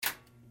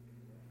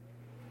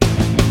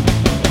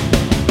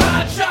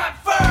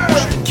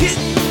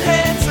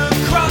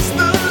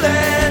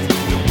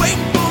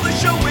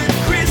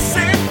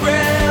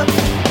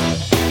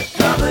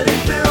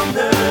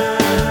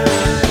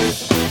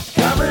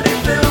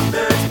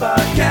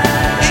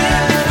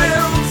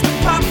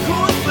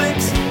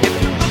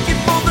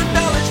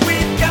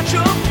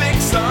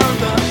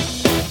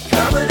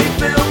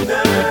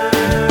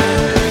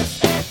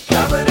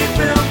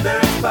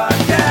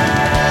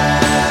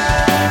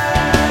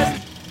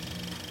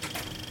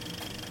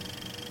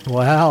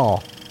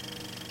Well,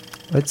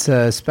 it's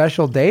a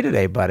special day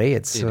today, buddy.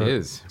 It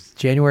is.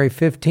 January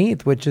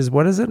 15th, which is,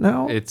 what is it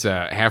now? It's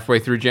halfway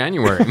through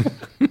January.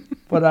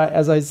 But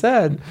as I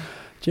said,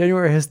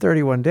 January has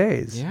 31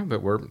 days. Yeah,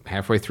 but we're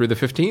halfway through the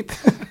 15th.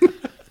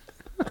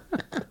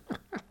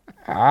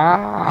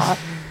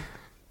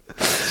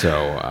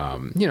 So,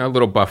 a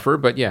little buffer,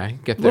 but yeah,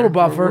 get there. A little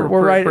buffer.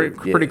 We're right,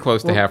 pretty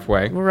close to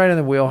halfway. We're right in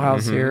the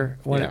wheelhouse here.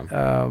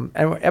 And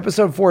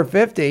episode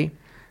 450.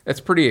 That's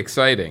pretty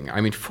exciting.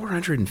 I mean,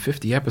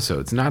 450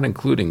 episodes, not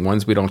including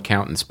ones we don't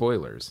count in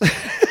spoilers.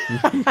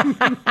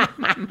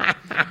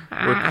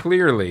 We're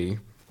clearly,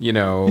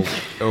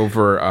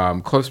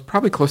 over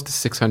probably close to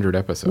 600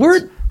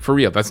 episodes. For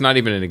real. That's not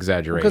even an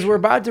exaggeration. Because we're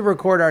about to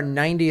record our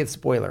 90th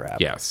spoiler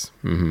app. Yes.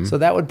 Mm-hmm. So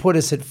that would put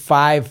us at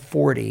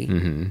 540.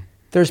 Mm-hmm.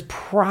 There's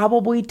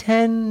probably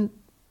 10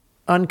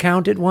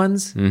 uncounted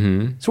ones.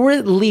 Mm-hmm. So we're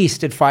at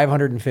least at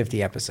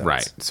 550 episodes.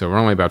 Right. So we're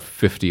only about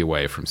 50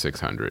 away from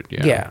 600.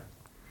 Yeah. Yeah.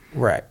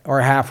 Right. Or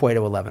halfway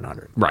to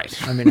 1100.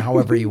 Right. I mean,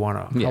 however you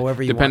want to. Yeah.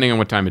 Depending on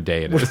what time of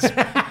day it is.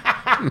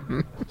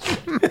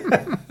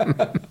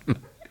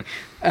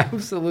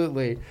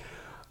 Absolutely.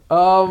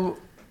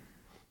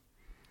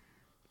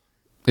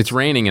 It's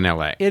raining in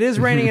LA. It is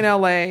raining in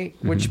LA,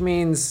 which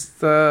means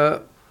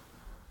the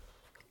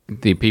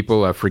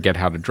people forget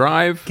how to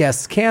drive.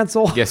 Guests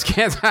cancel.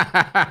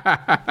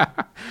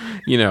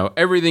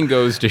 Everything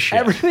goes to shit.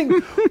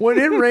 Everything. When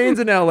it rains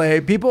in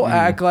LA, people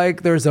act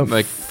like there's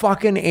a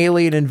fucking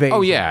alien invasion.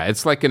 Oh, yeah.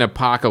 It's like an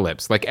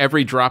apocalypse. Like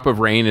every drop of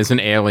rain is an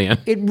alien.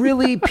 It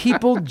really,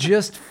 people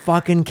just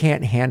fucking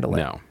can't handle it.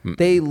 No.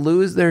 They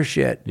lose their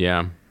shit.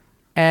 Yeah.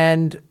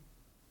 And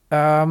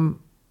I'm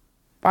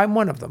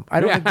one of them. I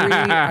don't agree.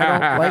 I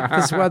don't like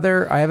this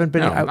weather. I haven't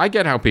been. I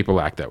get how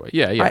people act that way.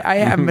 Yeah, yeah. I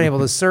haven't been able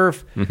to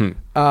surf.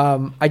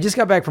 I just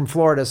got back from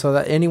Florida, so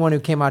that anyone who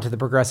came out to the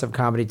Progressive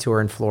Comedy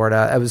Tour in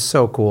Florida, it was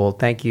so cool.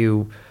 Thank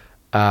you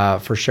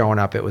for showing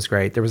up. It was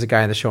great. There was a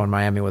guy in the show in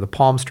Miami with a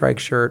Palm Strike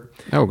shirt.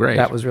 Oh, great.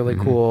 That was really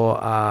cool.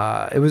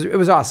 It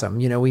was awesome.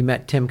 We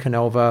met Tim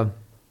Canova.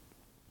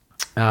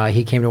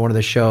 He came to one of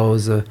the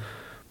shows.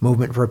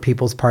 Movement for a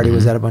People's Party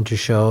was at a bunch of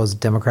shows.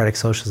 Democratic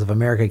Socialists of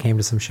America came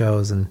to some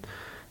shows, and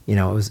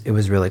it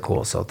was really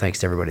cool. So thanks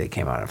to everybody that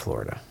came out in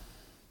Florida.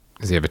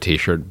 Does he have a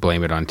T-shirt?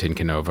 Blame it on Tin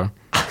Canova.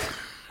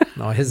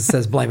 No, his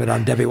says blame it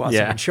on Debbie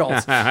Wasserman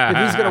Schultz. If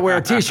he's going to wear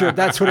a T-shirt,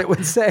 that's what it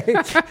would say.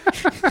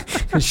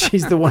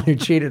 She's the one who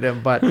cheated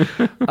him. But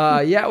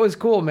it was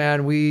cool,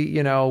 man.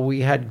 We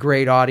had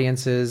great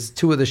audiences.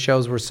 2 of the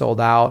shows were sold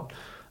out.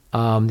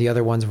 The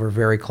other ones were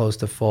very close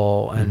to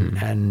full, and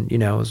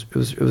it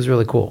was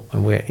really cool.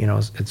 And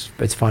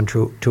it's fun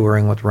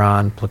touring with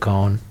Ron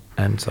Placone,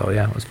 and so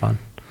it was fun.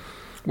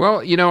 Well,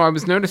 I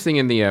was noticing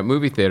in the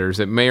movie theaters,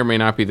 it may or may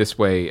not be this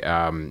way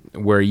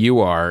where you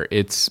are.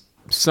 It's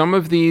some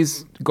of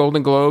these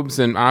Golden Globes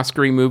and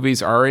Oscar-y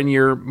movies are in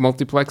your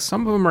multiplex.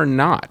 Some of them are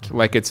not.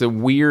 Like, it's a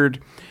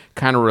weird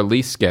kind of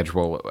release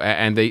schedule,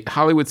 and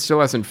Hollywood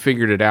still hasn't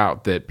figured it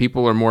out that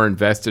people are more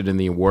invested in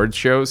the awards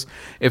shows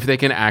if they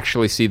can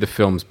actually see the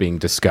films being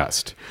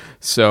discussed.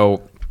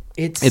 So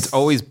it's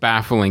always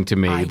baffling to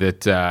me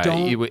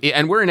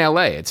and we're in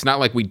LA. It's not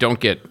like we don't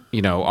get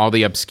all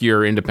the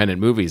obscure independent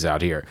movies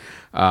out here,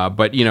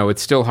 but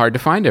it's still hard to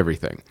find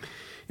everything.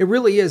 It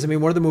really is. I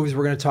mean, one of the movies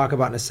we're going to talk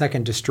about in a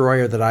second,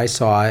 Destroyer, that I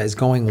saw is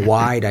going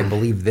wide, I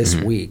believe, this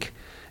week.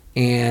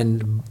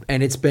 And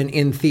it's been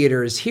in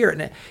theaters here.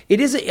 And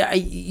it is.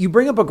 You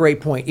bring up a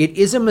great point. It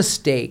is a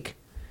mistake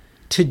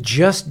to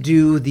just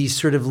do these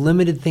sort of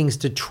limited things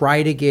to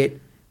try to get,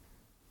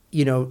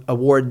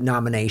 award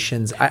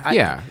nominations.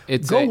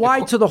 It's go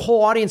wide to the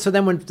whole audience. So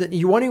then when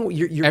you're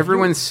wondering,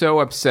 everyone's so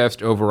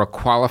obsessed over a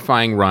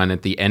qualifying run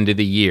at the end of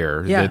the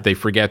year that they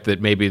forget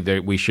that maybe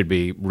we should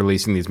be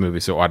releasing these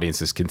movies so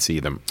audiences can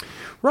see them.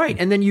 Right,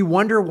 and then you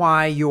wonder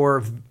why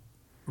your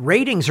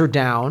ratings are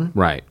down.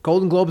 Right.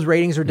 Golden Globes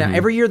ratings are down.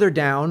 Every year they're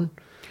down.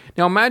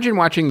 Now imagine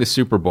watching the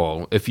Super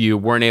Bowl if you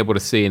weren't able to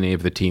see any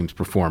of the teams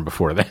perform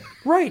before then.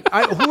 Right.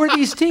 Who are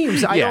these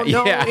teams? I don't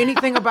know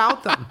anything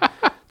about them.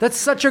 That's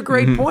such a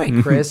great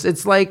point, Chris.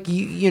 It's like,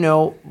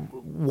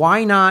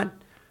 why not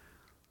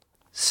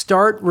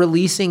start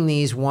releasing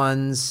these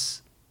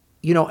ones,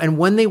 and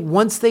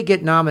once they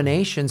get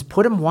nominations,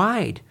 put them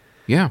wide.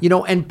 Yeah.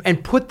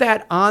 And put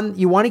that on.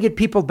 You want to get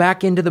people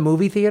back into the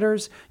movie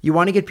theaters? You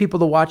want to get people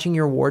to watching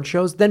your award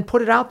shows? Then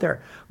put it out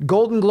there.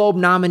 Golden Globe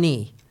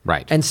nominee.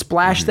 Right. And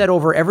splash that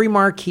over every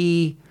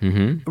marquee.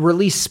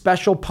 Release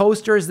special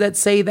posters that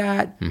say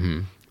that.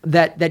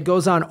 That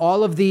goes on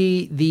all of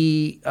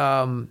the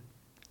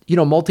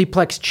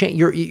multiplex chain.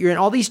 You're in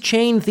all these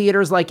chain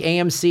theaters like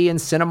AMC and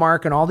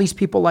Cinemark and all these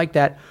people like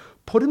that.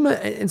 Put them,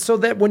 and so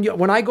that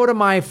when I go to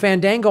my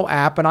Fandango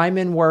app and I'm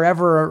in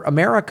wherever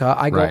America,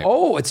 I go,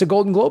 oh, it's a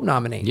Golden Globe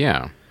nominee.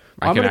 Yeah,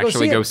 I can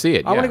actually go see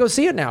it. I want to go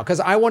see it now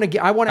because I want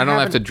to. I don't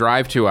have to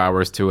drive 2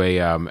 hours to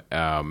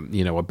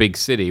a big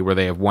city where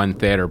they have one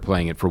theater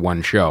playing it for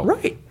one show.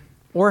 Right,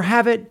 or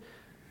have it.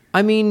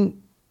 I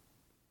mean,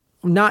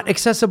 not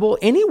accessible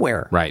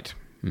anywhere. Right.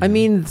 I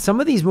mean, some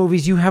of these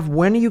movies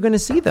when are you going to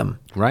see them?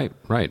 Right.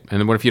 And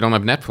then what if you don't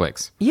have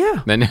Netflix?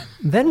 Yeah. Then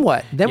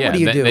what? Then what do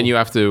you do? Then you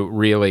have to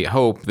really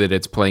hope that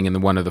it's playing in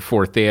one of the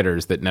 4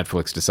 theaters that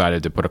Netflix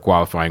decided to put a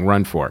qualifying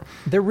run for.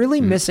 They're really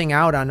missing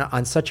out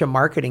on such a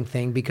marketing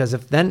thing, because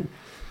if then,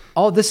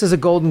 this is a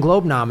Golden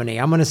Globe nominee,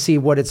 I'm going to see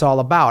what it's all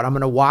about. I'm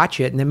going to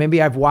watch it, and then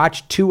maybe I've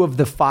watched 2 of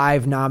the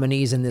 5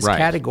 nominees in this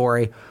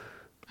category.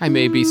 I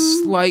may be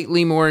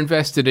slightly more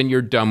invested in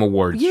your dumb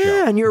awards show.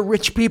 Yeah, and your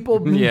rich people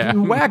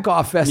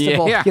whack-off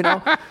festival,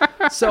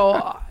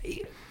 So,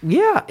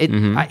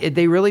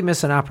 they really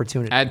miss an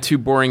opportunity. Add 2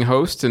 boring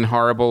hosts and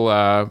horrible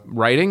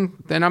writing,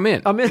 then I'm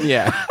in.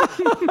 Yeah.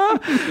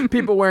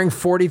 People wearing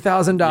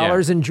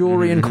 $40,000 in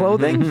jewelry and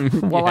clothing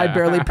while I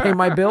barely pay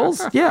my bills.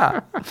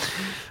 Yeah.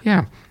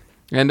 Yeah.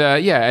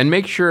 And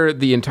make sure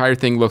the entire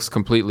thing looks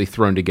completely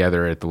thrown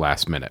together at the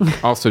last minute.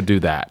 Also do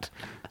that.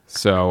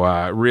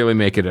 So really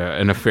make it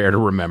an affair to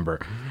remember.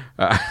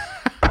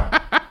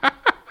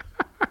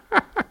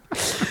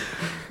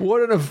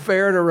 What an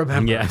affair to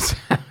remember. Yes.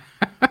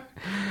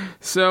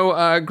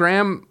 So,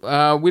 Graham,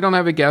 we don't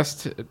have a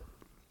guest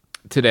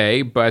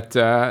today, but,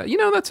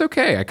 that's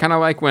okay. I kind of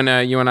like when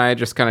you and I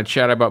just kind of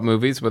chat about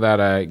movies without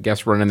a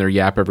guest running their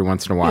yap every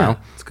once in a while. Yeah,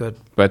 it's good.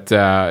 But,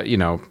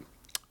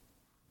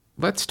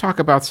 let's talk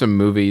about some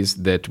movies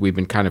that we've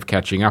been kind of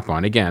catching up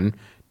on. Again,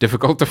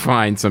 difficult to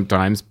find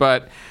sometimes,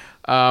 but...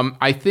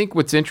 I think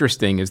what's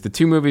interesting is the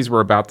 2 movies we're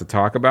about to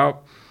talk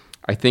about,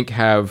 I think,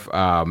 have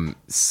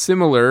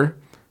similar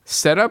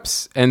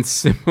setups and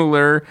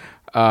similar,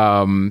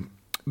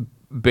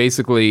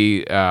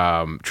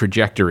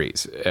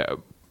 trajectories.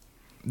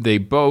 They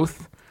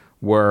both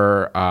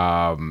were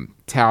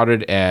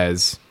touted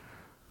as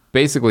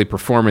basically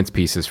performance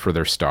pieces for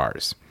their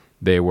stars.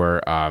 They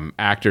were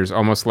actors,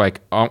 almost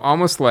like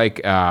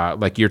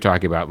you're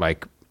talking about,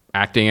 like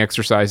acting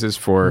exercises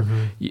for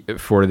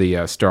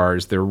the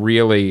stars. They're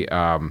really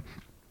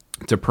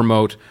to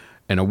promote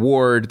an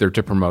award, they're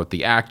to promote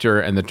the actor,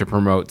 and they're to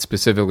promote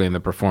specifically in the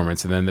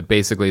performance, and then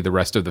basically the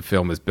rest of the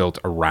film is built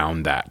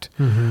around that.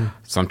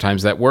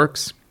 Sometimes that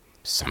works,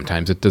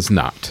 sometimes it does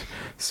not.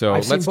 So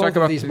let's talk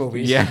about these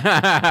movies.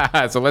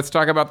 Yeah. So let's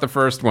talk about the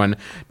first one,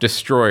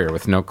 Destroyer,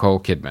 with Nicole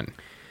Kidman.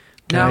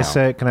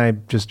 Can I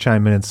just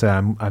chime in and say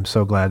I'm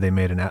so glad they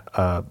made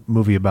a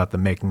movie about the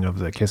making of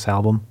the Kiss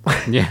album.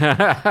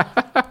 Yeah.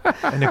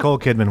 And Nicole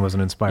Kidman was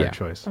an inspired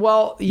choice.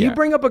 Well, you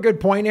bring up a good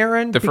point,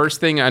 Aaron. The first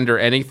thing under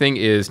anything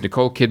is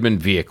Nicole Kidman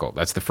vehicle.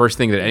 That's the first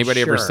thing that anybody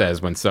ever says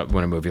when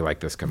a movie like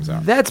this comes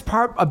out. That's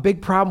a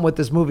big problem with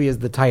this movie is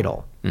the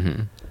title.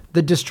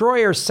 The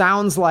Destroyer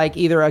sounds like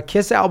either a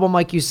Kiss album,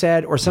 like you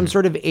said, or some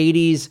sort of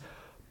 80s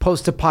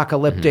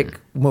post-apocalyptic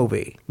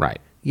movie. Right.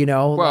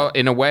 Well,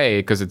 in a way,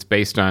 because it's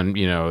based on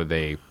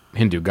the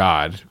Hindu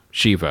god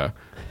Shiva,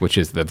 which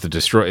is the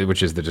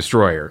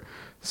destroyer.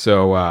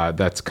 So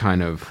that's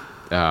kind of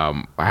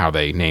how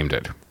they named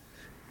it.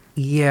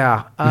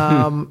 Yeah.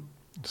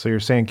 So you're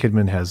saying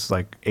Kidman has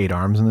like 8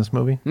 arms in this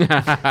movie?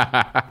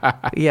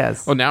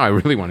 Yes. Oh, now I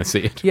really want to see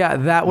it. Yeah,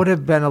 that would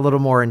have been a little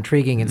more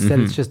intriguing. Instead,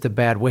 it's just a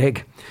bad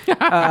wig.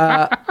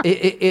 I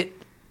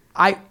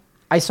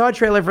saw a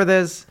trailer for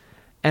this.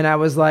 And I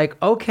was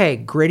like, okay,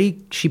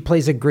 gritty. She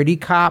plays a gritty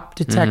cop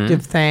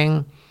detective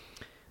thing.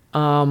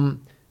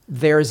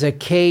 There's a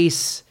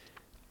case,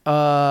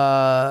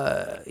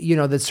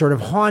 that sort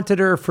of haunted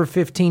her for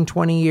 15,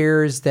 20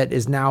 years that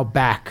is now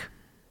back.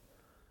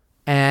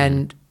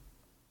 But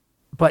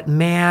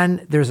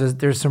man,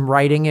 there's some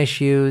writing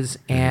issues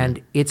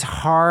and it's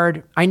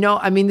hard. I know,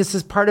 this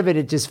is part of it.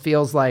 It just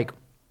feels like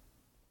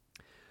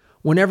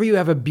whenever you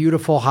have a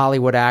beautiful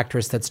Hollywood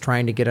actress that's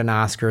trying to get an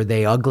Oscar,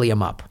 they ugly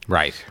them up.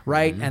 Right.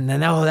 And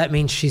then, that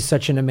means she's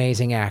such an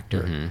amazing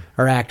actor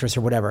or actress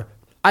or whatever.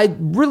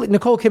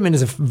 Nicole Kidman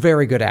is a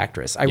very good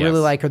actress. I really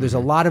like her. There's a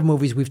lot of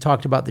movies we've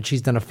talked about that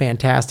she's done a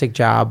fantastic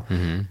job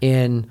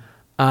in.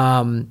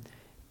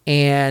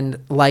 And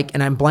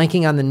I'm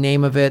blanking on the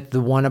name of it, the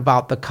one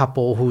about the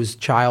couple whose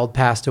child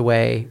passed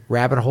away,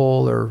 Rabbit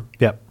Hole or...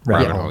 Yep.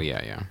 Rabbit Hole,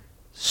 yeah.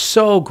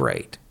 So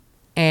great.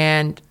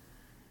 And...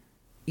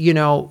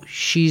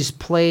 she's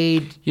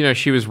played...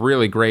 she was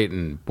really great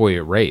in Boy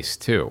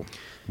Erased, too,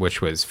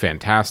 which was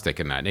fantastic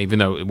in that. Even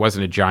though it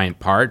wasn't a giant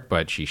part,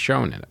 but she's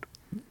shown in it.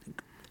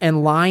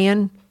 And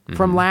Lion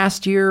from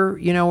last year,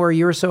 or a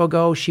year or so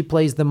ago, she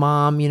plays the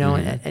mom,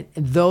 and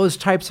those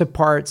types of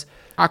parts...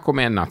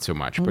 Aquaman, not so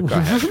much, but go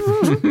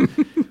ahead.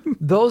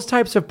 Those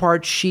types of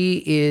parts,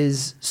 she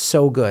is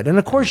so good. And,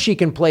 of course, she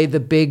can play the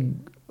big,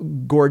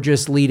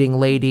 gorgeous leading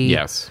lady.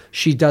 Yes.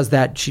 She does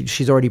that.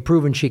 She's already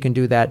proven she can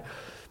do that.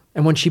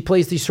 And when she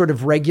plays these sort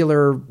of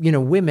regular,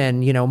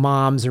 women,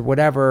 moms or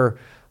whatever,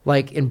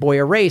 like in Boy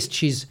Erased,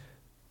 she's,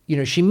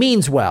 she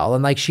means well.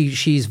 And like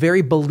she's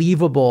very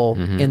believable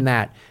in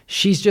that.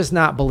 She's just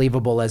not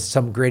believable as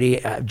some gritty,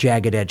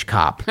 jagged edge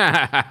cop.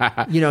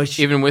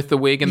 Even with the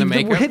wig and the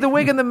makeup? The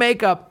wig and the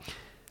makeup.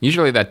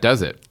 Usually that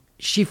does it.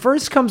 She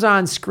first comes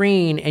on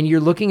screen and you're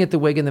looking at the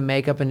wig and the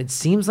makeup and it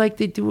seems like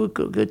they do a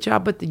good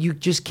job, but you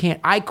just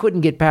can't. I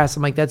couldn't get past.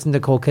 I'm like, that's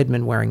Nicole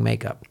Kidman wearing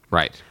makeup.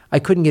 Right. I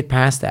couldn't get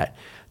past that.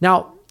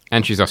 Now,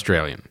 and she's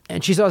Australian.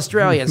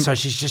 So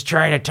she's just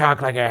trying to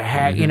talk like a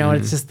hag, you know,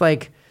 it's just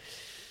like,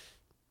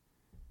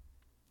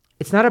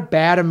 it's not a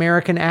bad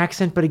American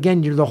accent, but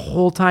again, you're the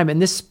whole time.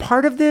 And this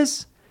part of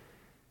this,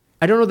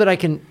 I don't know that I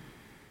can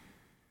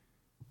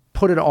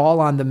put it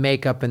all on the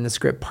makeup and the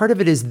script. Part of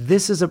it is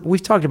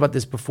we've talked about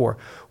this before.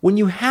 When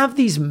you have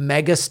these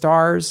mega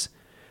stars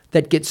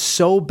that get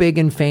so big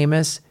and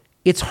famous,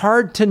 it's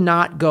hard to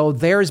not go,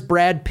 there's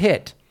Brad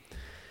Pitt.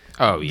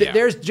 Oh yeah,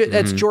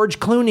 that's George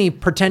Clooney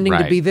pretending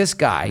to be this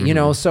guy, you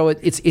know. So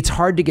it's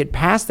hard to get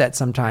past that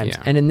sometimes.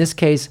 Yeah. And in this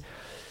case,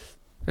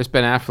 there's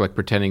Ben Affleck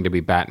pretending to be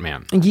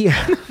Batman.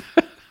 Yeah,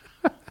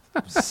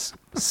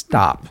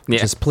 stop. Yeah.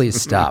 Just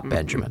please stop,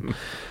 Benjamin.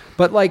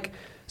 But like,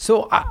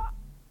 so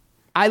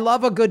I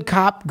love a good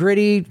cop,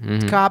 gritty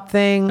cop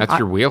thing. That's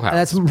your wheelhouse.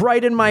 That's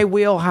right in my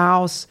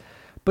wheelhouse.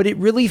 But it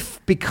really,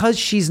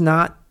 because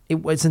it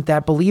wasn't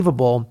that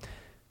believable.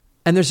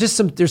 And there's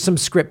some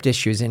script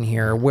issues in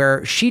here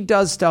where she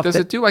does stuff. Does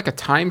it do like a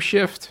time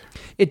shift?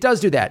 It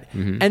does do that.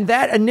 And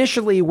that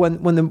initially,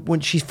 when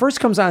she first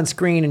comes on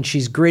screen and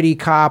she's gritty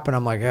cop, and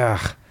I'm like,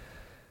 ugh,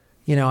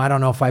 you know, I don't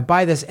know if I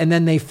buy this. And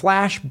then they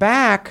flash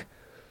back.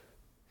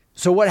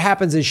 So what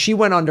happens is she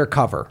went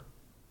undercover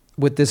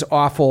with this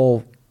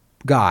awful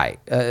guy.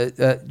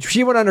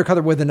 She went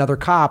undercover with another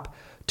cop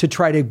to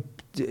try to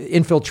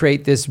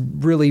infiltrate this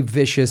really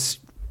vicious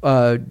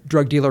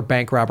drug dealer,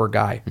 bank robber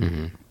guy.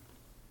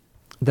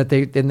 That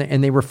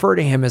they refer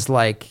to him as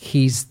like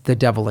he's the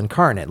devil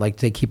incarnate. Like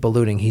they keep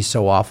alluding, he's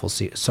so awful,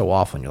 so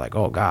awful. And you're like,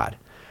 oh God.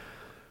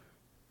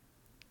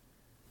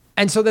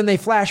 And so then they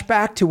flash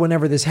back to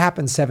whenever this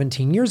happened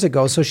 17 years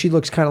ago. So she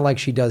looks kind of like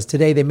she does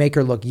today. They make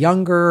her look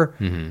younger.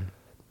 You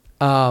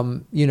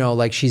know,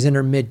 like she's in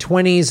her mid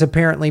 20s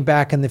apparently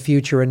back in the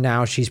future, and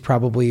now she's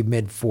probably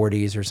mid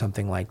 40s or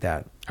something like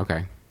that.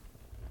 Okay.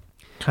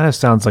 Kind of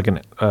sounds like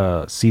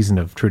a season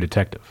of True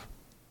Detective.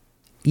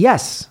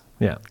 Yes.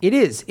 Yeah, it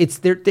is.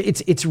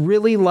 It's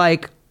really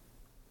like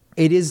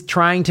it is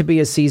trying to be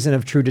a season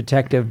of True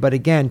Detective, but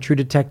again, True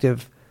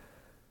Detective.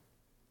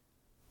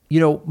 You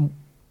know,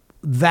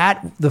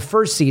 the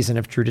first season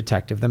of True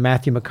Detective, the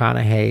Matthew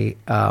McConaughey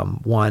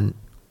one,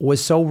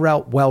 was so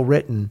well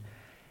written,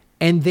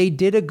 and they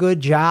did a good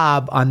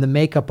job on the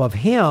makeup of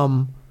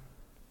him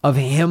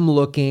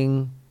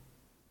looking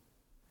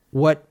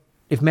what.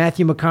 If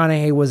Matthew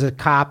McConaughey was a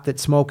cop that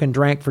smoked and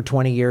drank for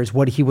 20 years,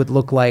 what he would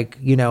look like,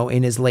 you know,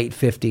 in his late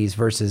 50s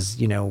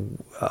versus, you know,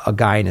 a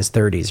guy in his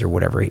 30s or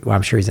whatever. Well,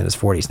 I'm sure he's in his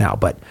 40s now,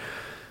 but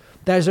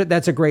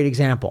that's a great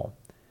example.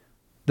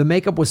 The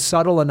makeup was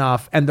subtle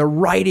enough and the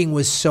writing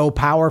was so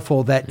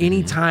powerful that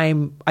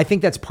anytime, I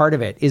think that's part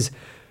of it, is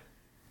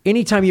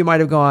anytime you might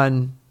have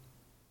gone,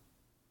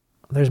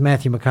 there's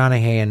Matthew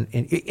McConaughey,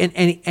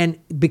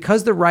 and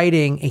because the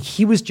writing,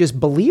 he was just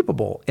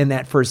believable in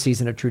that first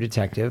season of True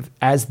Detective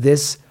as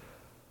this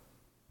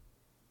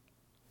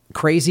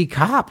crazy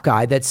cop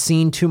guy that's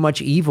seen too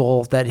much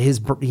evil, that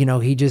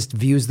he just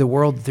views the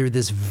world through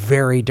this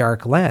very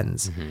dark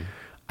lens.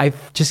 I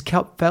just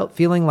felt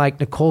feeling like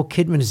Nicole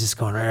Kidman is just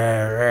going,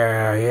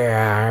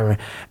 yeah,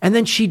 and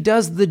then she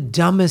does the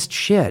dumbest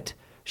shit.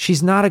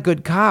 She's not a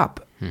good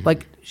cop.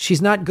 Like,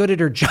 she's not good at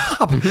her job.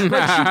 Like, she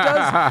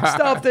does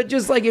stuff that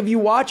just, like, if you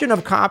watch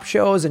enough cop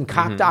shows and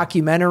cop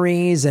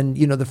documentaries and,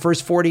 you know, the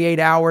first 48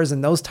 hours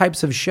and those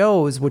types of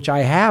shows, which I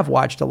have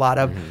watched a lot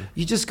of,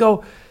 you just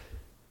go,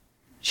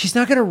 she's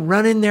not going to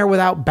run in there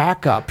without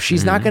backup.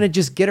 She's not going to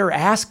just get her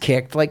ass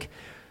kicked. Like,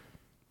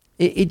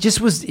 it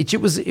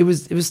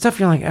was stuff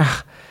you're like,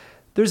 ugh.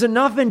 There's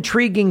enough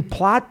intriguing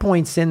plot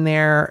points in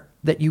there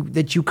that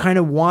you kind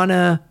of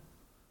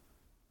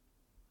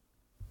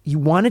you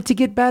want it to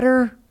get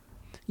better.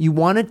 You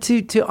want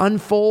it to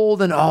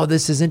unfold and, oh,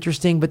 this is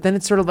interesting. But then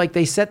it's sort of like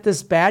they set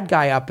this bad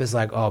guy up as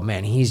like, oh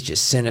man, he's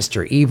just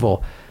sinister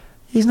evil.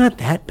 He's not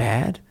that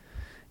bad.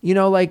 You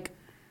know, like,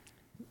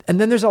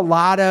 and then there's a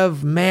lot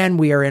of, man,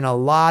 we are in a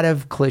lot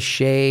of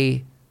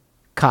cliche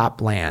cop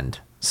land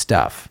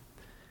stuff.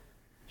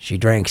 She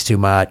drinks too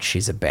much.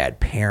 She's a bad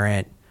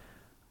parent.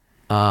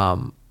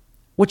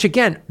 Which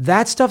again,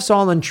 that stuff's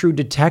all in True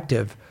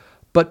Detective.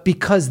 But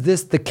because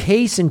the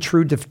case in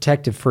True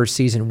Detective first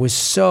season was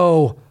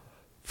so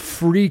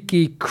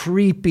freaky,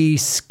 creepy,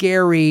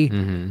 scary,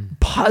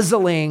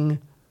 puzzling,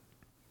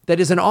 that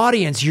as an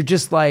audience, you're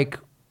just like,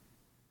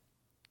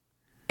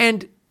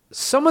 and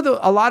some of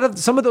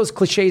those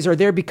cliches are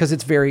there because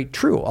it's very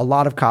true. A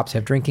lot of cops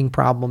have drinking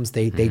problems.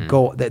 They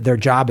go, their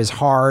job is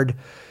hard.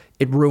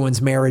 It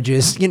ruins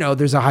marriages. You know,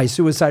 there's a high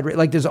suicide rate.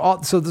 Like there's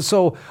all,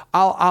 so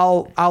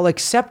I'll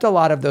accept a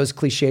lot of those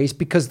cliches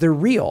because they're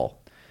real,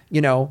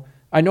 you know.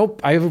 I know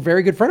I have a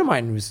very good friend of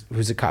mine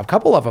who's a cop, a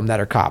couple of them that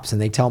are cops, and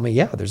they tell me,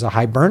 yeah, there's a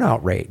high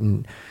burnout rate.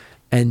 And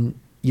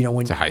you know,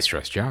 when it's a high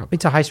stress job.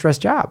 It's a high stress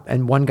job.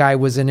 And one guy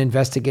was an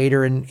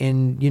investigator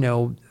in you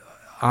know,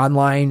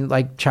 online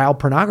like child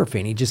pornography,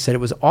 and he just said it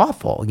was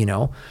awful, you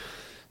know.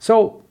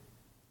 So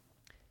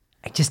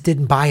I just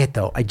didn't buy it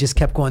though. I just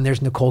kept going,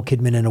 there's Nicole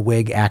Kidman in a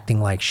wig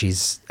acting like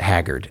she's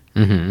haggard.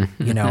 You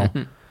know.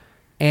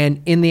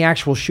 And in the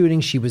actual shooting,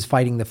 she was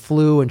fighting the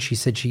flu, and she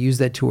said she used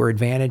that to her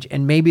advantage.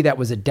 And maybe that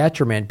was a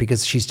detriment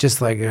because she's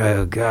just like,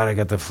 oh God, I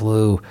got the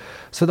flu.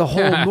 So the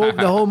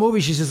whole movie,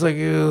 she's just like,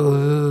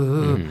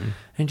 and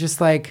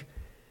just like,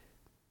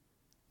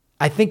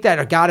 I think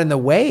that got in the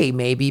way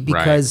maybe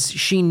because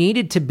she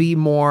needed to be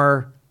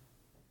more,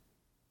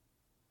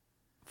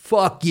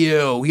 fuck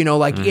you,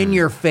 like in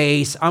your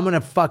face. I'm gonna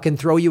fucking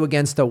throw you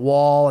against a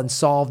wall and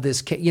solve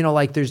this.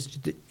 Like there's,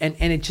 and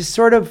it just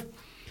sort of.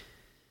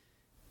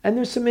 And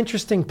there's some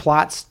interesting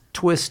plot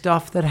twist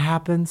stuff that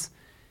happens.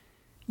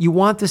 You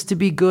want this to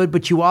be good,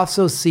 but you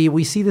also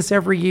we see this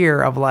every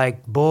year of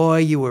like, boy,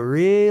 you were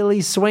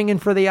really swinging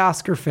for the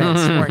Oscar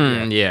fence,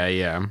 weren't you?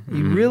 Yeah.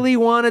 You really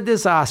wanted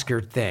this Oscar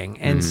thing.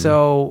 And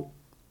so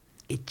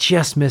it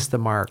just missed the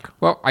mark.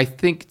 Well, I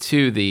think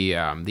too, the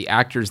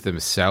actors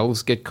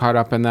themselves get caught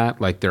up in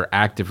that. Like they're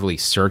actively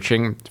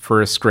searching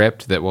for a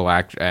script that will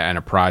act and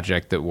a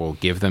project that will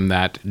give them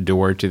that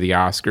door to the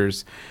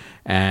Oscars.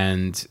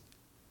 And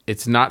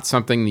it's not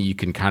something that you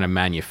can kind of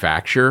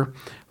manufacture.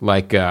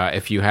 Like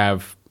if you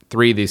have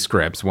 3 of these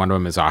scripts, one of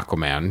them is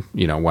Aquaman,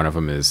 one of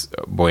them is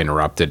Boy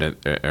Interrupted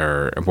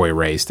or Boy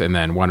Erased, and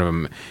then one of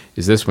them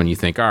is this one. You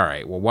think, all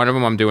right, well, one of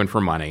them I'm doing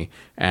for money,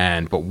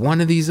 but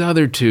one of these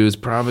other 2 is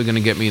probably going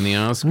to get me in the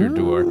Oscar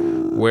door.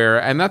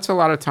 And that's a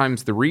lot of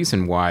times the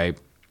reason why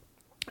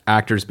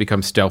actors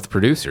become stealth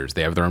producers.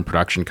 They have their own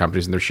production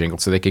companies and their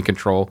shingles, so they can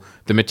control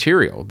the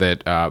material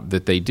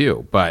that they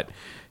do. But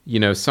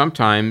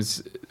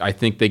sometimes I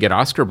think they get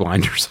Oscar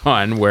blinders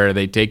on where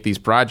they take these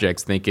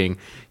projects thinking,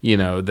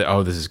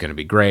 this is going to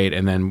be great.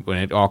 And then when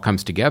it all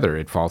comes together,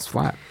 it falls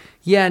flat.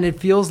 Yeah. And it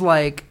feels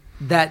like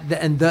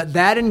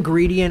that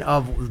ingredient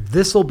of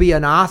this will be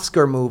an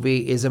Oscar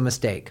movie is a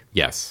mistake.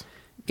 Yes.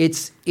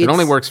 It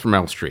only works for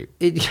Meryl Streep.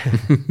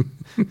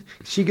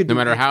 She could no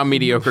matter how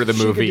mediocre the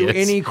movie she could do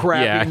is. any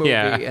crappy movie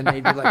and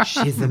they'd be like,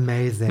 she's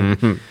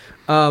amazing.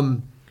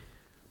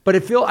 But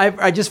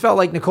I just felt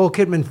like Nicole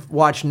Kidman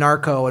watched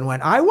Narco and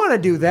went, I want to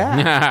do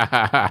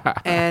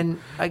that. And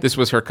this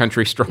was her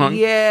country strong?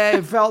 Yeah,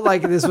 it felt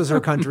like this was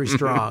her country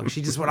strong.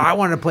 She just went, I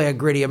want to play a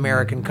gritty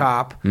American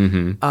cop.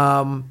 And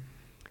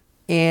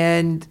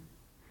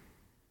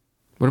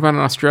what about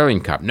an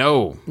Australian cop?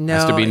 No,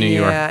 has to be New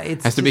York.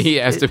 It has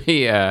to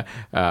be a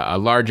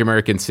large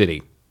American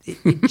city.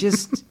 It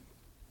just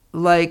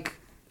like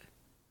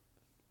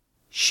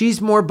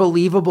she's more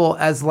believable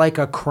as like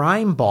a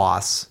crime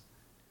boss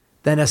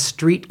than a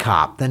street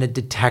cop, than a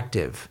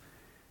detective.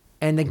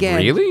 And again,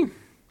 really,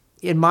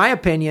 in my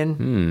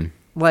opinion,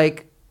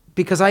 like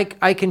because I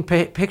can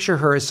picture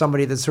her as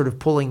somebody that's sort of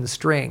pulling the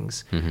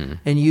strings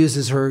and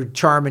uses her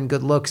charm and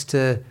good looks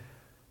to,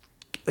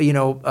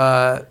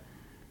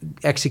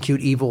 execute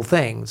evil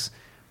things.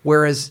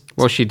 Whereas,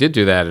 well, she did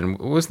do that. And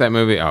what was that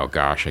movie? Oh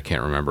gosh, I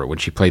can't remember. When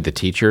she played the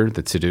teacher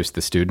that seduced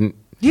the student,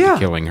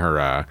 killing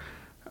her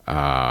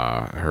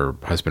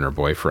husband or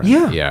boyfriend.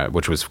 Yeah,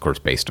 which was of course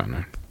based on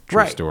a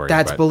true story.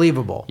 That's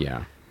believable.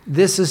 Yeah.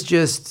 This is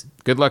just...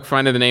 Good luck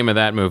finding the name of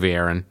that movie,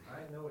 Aaron.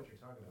 I know what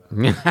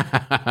you're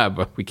talking about.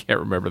 But we can't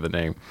remember the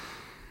name.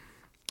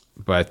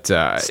 But...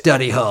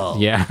 Study Hall.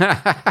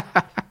 Yeah.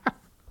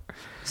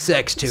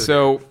 Sex tutor.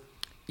 So,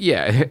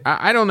 yeah,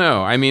 I don't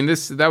know. I mean,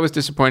 that was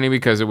disappointing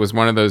because it was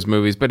one of those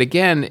movies. But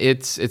again,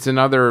 it's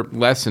another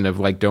lesson of,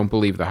 like, don't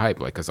believe the hype.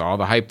 Like, because all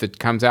the hype that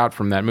comes out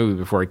from that movie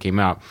before it came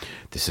out,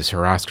 this is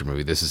her Oscar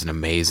movie. This is an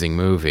amazing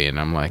movie. And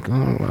I'm like,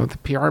 oh, well, the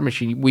PR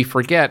machine. We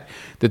forget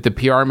that the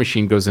PR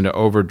machine goes into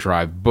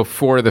overdrive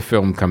before the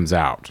film comes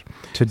out.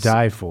 To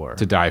die for.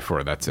 To die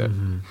for, that's it.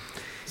 Mm-hmm.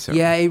 So.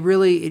 Yeah, it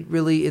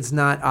really, it's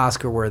not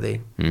Oscar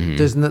worthy.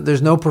 Mm-hmm.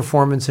 There's no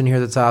performance in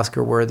here that's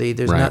Oscar worthy.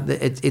 There's not.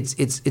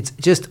 It's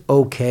just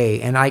okay.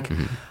 And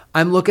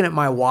I'm looking at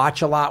my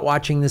watch a lot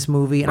watching this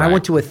movie, and I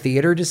went to a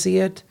theater to see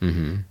it.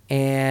 Mm-hmm.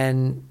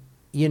 And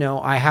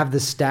I have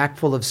this stack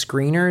full of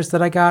screeners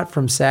that I got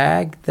from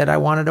SAG that I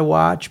wanted to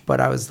watch, but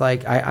I was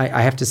like,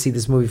 I have to see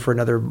this movie for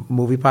another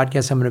movie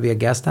podcast I'm going to be a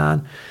guest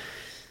on.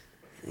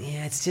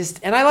 Yeah, it's just,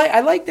 and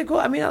I like the cool.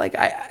 I mean,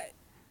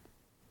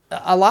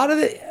 a lot of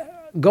the.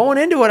 Going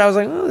into it, I was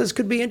like, "Oh, this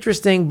could be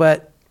interesting,"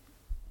 but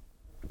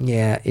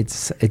yeah, it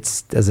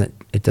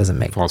doesn't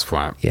make falls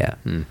flat. Yeah.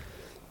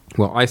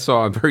 Well, I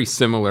saw a very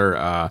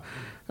similar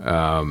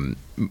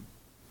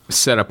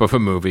setup of a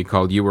movie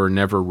called "You Were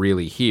Never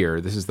Really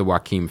Here." This is the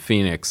Joaquin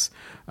Phoenix.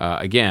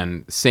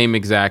 Again, same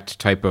exact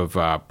type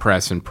of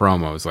press and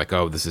promos. Like,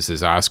 oh, this is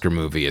his Oscar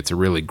movie. It's a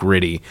really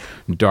gritty,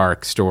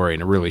 dark story,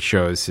 and it really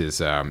shows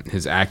his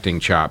acting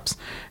chops.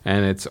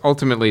 And it's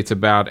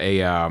about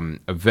a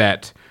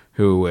vet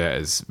who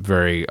has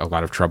a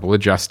lot of trouble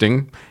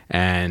adjusting,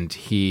 and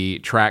he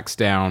tracks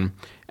down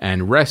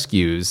and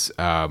rescues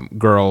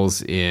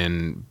girls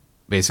in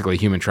basically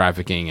human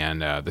trafficking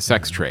and the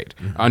sex trade,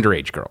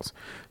 underage girls.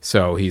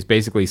 So he's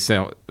basically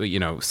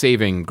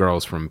saving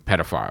girls from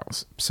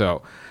pedophiles.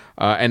 So,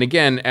 and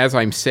again, as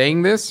I'm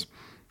saying this,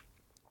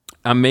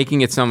 I'm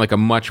making it sound like a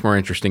much more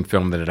interesting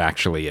film than it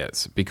actually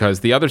is. Because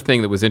the other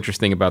thing that was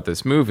interesting about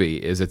this movie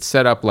is it's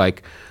set up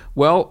like,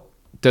 well,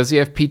 does he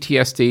have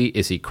PTSD?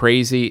 Is he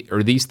crazy?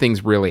 Are these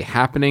things really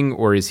happening,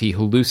 or is he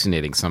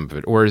hallucinating some of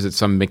it, or is it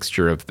some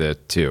mixture of the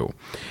two?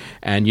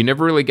 And you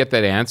never really get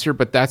that answer,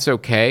 but that's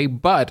okay.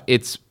 But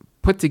it's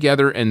put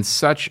together in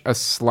such a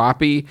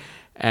sloppy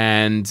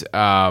and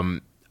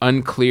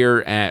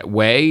unclear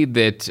way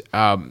that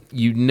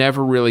you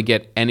never really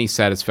get any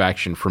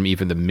satisfaction from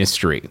even the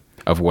mystery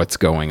of what's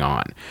going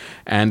on.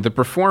 And the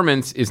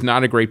performance is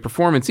not a great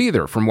performance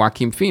either from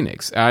Joaquin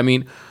Phoenix. I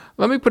mean,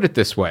 let me put it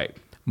this way.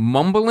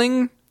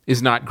 Mumbling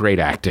is not great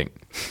acting.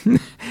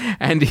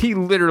 And he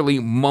literally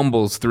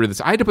mumbles through this.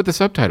 I had to put the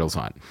subtitles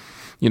on.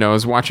 You know, I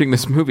was watching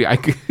this movie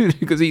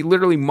because he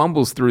literally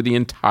mumbles through the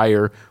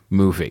entire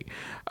movie.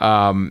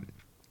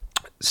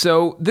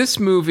 So this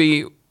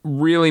movie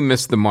really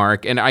missed the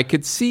mark, and I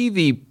could see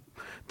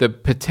the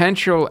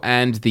potential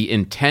and the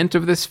intent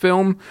of this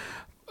film.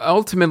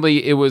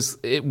 Ultimately,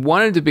 it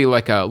wanted to be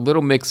like a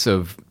little mix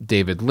of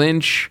David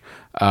Lynch,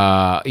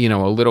 a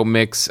little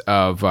mix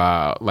of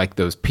like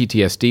those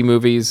PTSD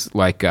movies,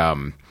 like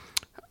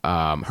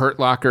Hurt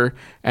Locker,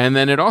 and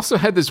then it also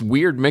had this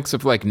weird mix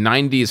of like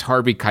 90s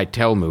Harvey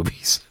Keitel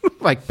movies,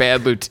 like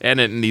Bad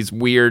Lieutenant and these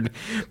weird,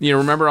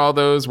 remember all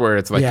those where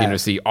it's like,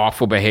 see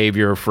awful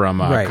behavior from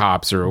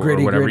cops or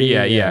whatever.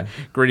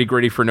 Gritty,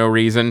 gritty for no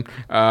reason.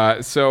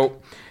 So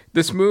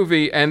this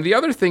movie, and the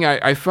other thing,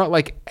 I felt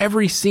like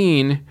every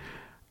scene,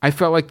 I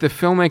felt like the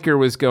filmmaker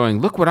was going,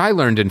 look what I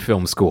learned in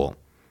film school.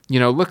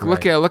 Look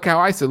how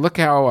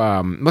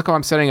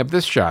I'm setting up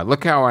this shot.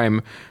 Look how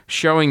I'm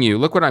showing you.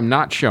 Look what I'm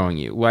not showing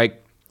you.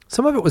 Like,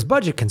 some of it was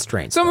budget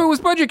constraints. Some of it was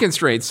budget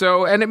constraints.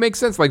 So, and it makes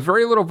sense. Like,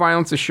 very little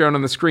violence is shown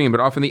on the screen, but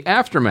often the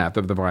aftermath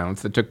of the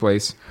violence that took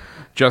place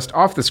just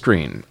off the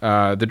screen.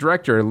 The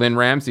director, Lynn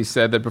Ramsey,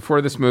 said that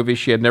before this movie,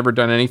 she had never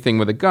done anything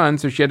with a gun,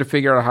 so she had to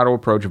figure out how to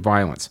approach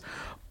violence.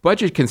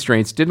 Budget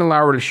constraints didn't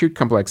allow her to shoot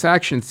complex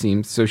action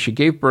scenes, so she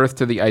gave birth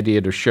to the idea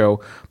to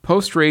show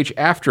post-rage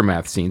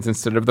aftermath scenes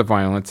instead of the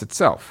violence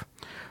itself.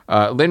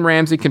 Lynn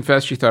Ramsey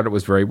confessed she thought it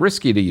was very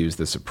risky to use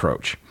this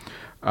approach.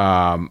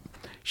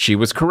 She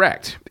was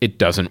correct. It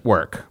doesn't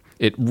work.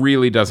 It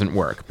really doesn't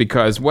work,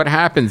 because what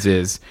happens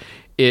is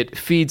it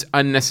feeds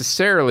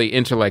unnecessarily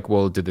into like,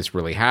 well, did this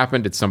really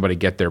happen? Did somebody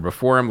get there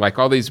before him? Like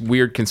all these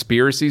weird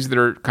conspiracies that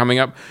are coming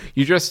up.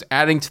 You're just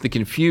adding to the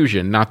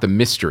confusion, not the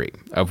mystery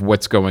of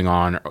what's going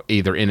on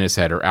either in his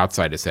head or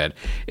outside his head.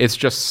 It's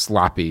just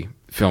sloppy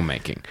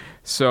filmmaking.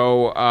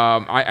 So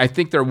I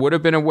think there would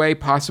have been a way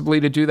possibly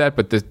to do that,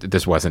 but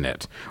this wasn't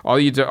it. All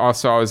you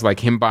saw was like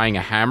him buying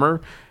a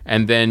hammer,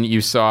 and then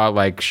you saw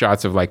like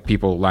shots of like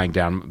people lying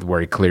down where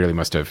he clearly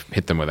must have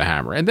hit them with a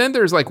hammer. And then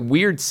there's like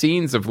weird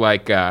scenes of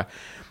like,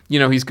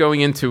 he's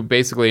going into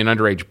basically an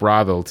underage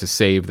brothel to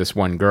save this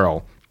one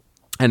girl.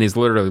 And he's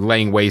literally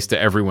laying waste to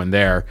everyone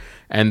there.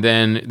 And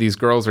then these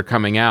girls are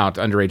coming out,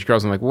 underage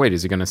girls. I'm like, wait,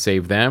 is he going to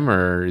save them,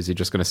 or is he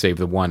just going to save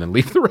the one and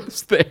leave the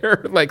rest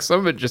there? Like, some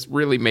of it just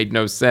really made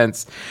no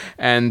sense.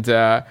 And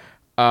then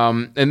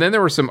there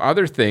were some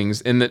other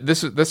things, and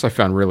this I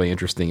found really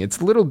interesting.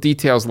 It's little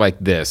details like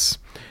this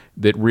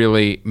that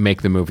really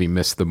make the movie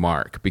miss the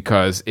mark,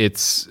 because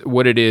it's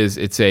what it is.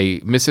 It's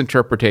a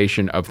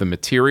misinterpretation of the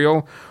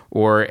material,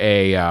 or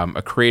a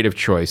creative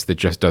choice that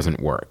just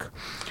doesn't work.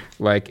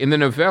 Like in the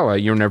novella,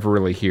 You're Never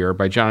Really Here,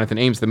 by Jonathan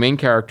Ames, the main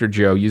character,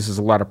 Joe, uses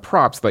a lot of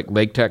props like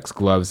latex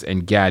gloves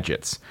and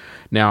gadgets.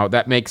 Now,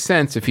 that makes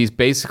sense if he's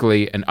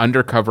basically an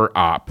undercover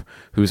op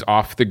who's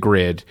off the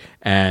grid,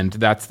 and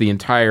that's the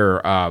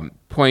entire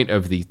point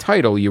of the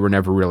title, You Were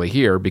Never Really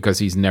Here, because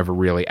he's never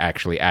really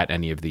actually at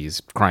any of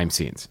these crime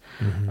scenes.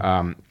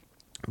 Mm-hmm.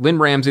 Lynn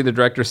Ramsey, the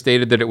director,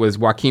 stated that it was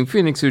Joaquin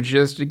Phoenix who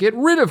just to get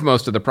rid of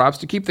most of the props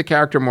to keep the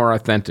character more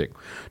authentic.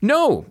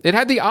 No, it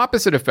had the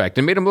opposite effect.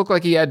 It made him look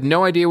like he had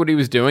no idea what he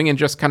was doing and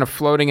just kind of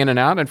floating in and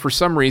out, and for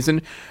some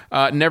reason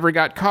never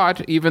got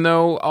caught, even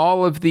though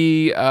all of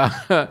the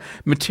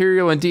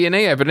material and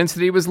DNA evidence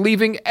that he was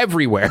leaving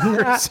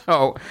everywhere.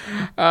 So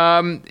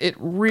it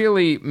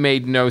really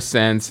made no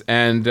sense.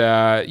 And,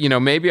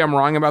 maybe I'm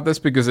wrong about this,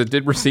 because it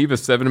did receive a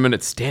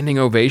 7-minute standing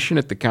ovation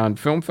at the Cannes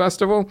Film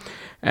Festival.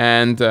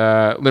 And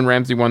Lynn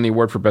Ramsey won the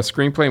award for Best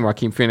Screenplay, and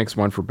Joaquin Phoenix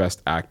won for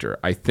Best Actor.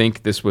 I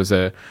think this was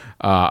a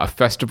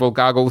festival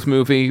goggles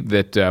movie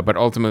but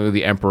ultimately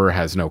the Emperor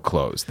has no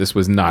clothes. This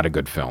was not a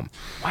good film.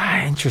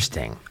 Wow,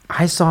 interesting.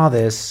 I saw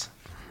this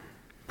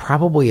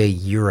probably a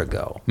year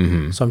ago,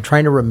 so I'm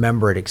trying to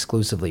remember it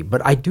exclusively,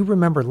 but I do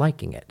remember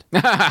liking it. So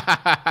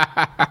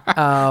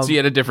you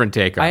had a different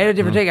take on it. I had a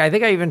different take. I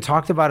think I even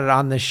talked about it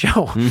on this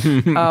show.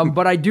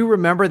 But I do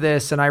remember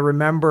this, and I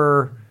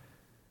remember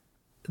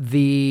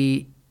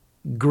the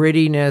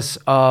grittiness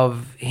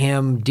of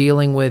him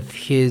dealing with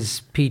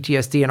his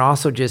PTSD, and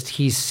also just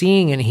he's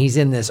seeing and he's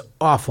in this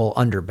awful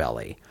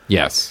underbelly.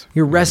 Yes.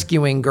 You're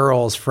rescuing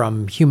girls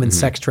from human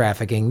sex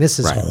trafficking. This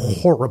is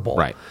horrible.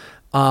 Right.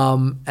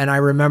 And I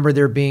remember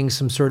there being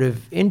some sort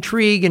of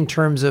intrigue in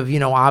terms of,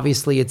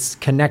 obviously it's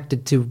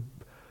connected to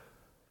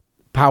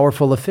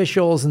powerful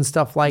officials and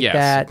stuff like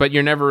that. But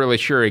you're never really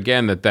sure,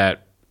 again,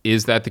 that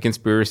is that the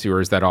conspiracy,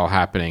 or is that all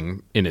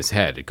happening in his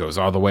head? It goes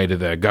all the way to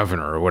the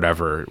governor or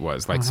whatever it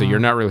was. Like, so you're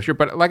not really sure.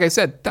 But like I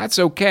said, that's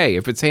okay.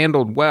 If it's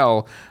handled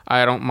well,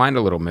 I don't mind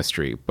a little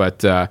mystery. But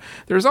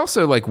there's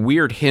also like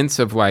weird hints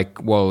of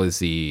like, well, is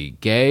he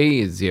gay?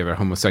 Is he have a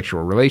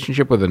homosexual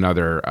relationship with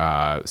another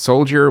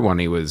soldier when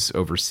he was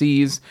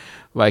overseas?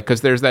 Like,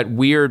 because there's that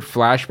weird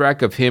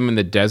flashback of him in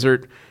the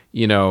desert,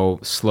 you know,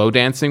 slow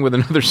dancing with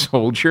another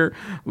soldier.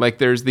 Like,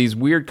 there's these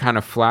weird kind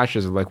of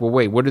flashes of like, well,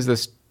 wait, what is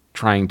this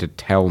trying to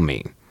tell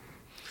me?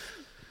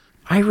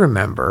 I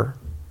remember,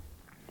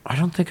 I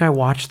don't think I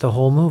watched the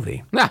whole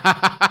movie.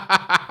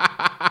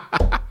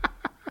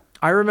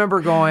 I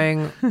remember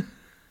going,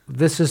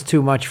 this is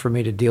too much for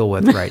me to deal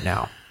with right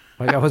now.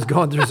 Like, I was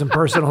going through some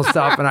personal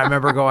stuff, and I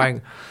remember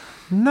going,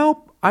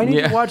 nope, I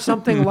need to watch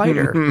something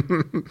lighter.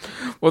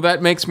 Well,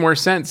 that makes more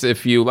sense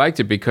if you liked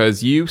it,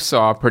 because you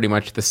saw pretty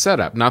much the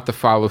setup, not the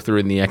follow through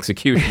in the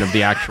execution of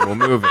the actual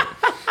movie.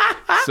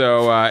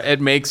 So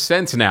it makes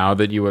sense now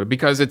that you would,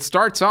 because it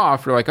starts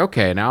off, you're like,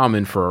 okay, now I'm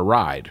in for a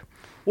ride.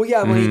 Well,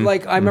 yeah, when he,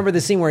 like, I remember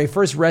the scene where he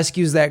first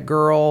rescues that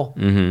girl,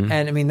 and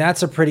I mean,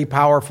 that's a pretty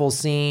powerful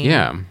scene.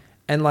 Yeah.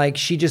 And like,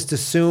 she just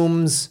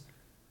assumes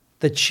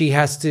that she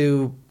has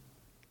to,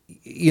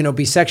 you know,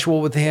 be sexual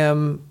with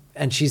him,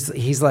 and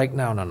he's like,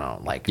 no,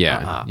 like,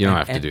 yeah, you don't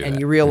have to do that. And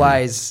you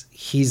realize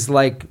he's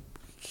like,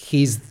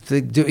 he's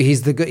a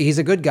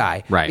good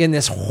guy, right, in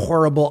this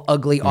horrible,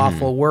 ugly,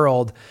 awful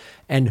world,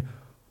 and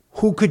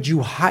who could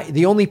you hire?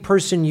 The only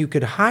person you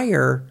could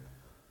hire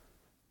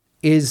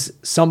is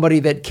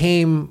somebody that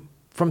came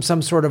from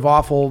some sort of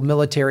awful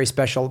military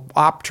special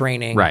op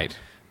training. Right.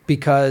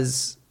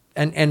 Because,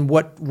 and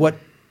what,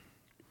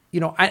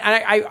 you know,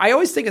 I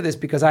always think of this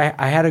because I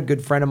had a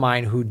good friend of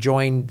mine who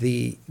joined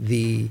the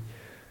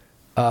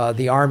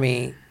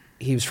Army.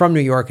 He was from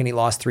New York, and he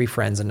lost 3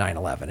 friends in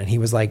 9/11, and he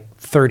was like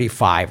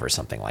 35 or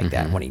something like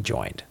that when he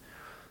joined.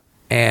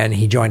 And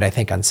he joined, I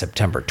think, on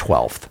September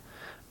 12th.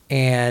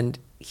 And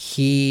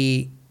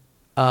he,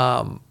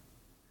 I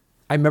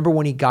remember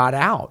when he got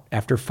out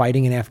after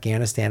fighting in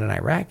Afghanistan and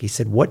Iraq, he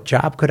said, what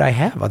job could I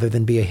have other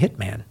than be a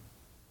hitman?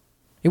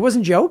 He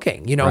wasn't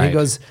joking. You know, right. He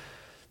goes,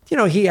 you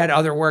know, he had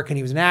other work and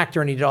he was an actor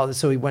and he did all this.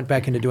 So he went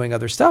back into doing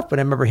other stuff. But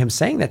I remember him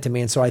saying that to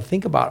me. And so I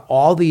think about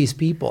all these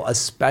people,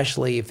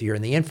 especially if you're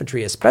in the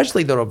infantry,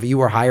 especially though if you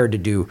were hired to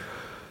do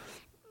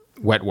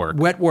wet work.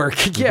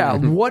 Yeah.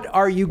 What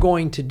are you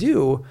going to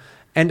do?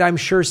 And I'm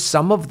sure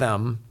some of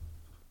them,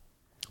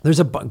 there's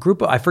a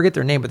group of, I forget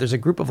their name, but there's a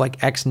group of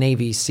like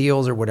ex-Navy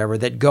SEALs or whatever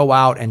that go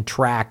out and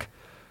track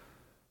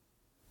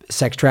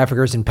sex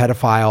traffickers and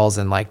pedophiles,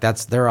 and like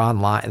they're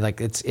online. Like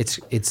it's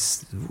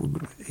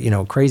you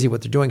know, crazy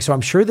what they're doing. So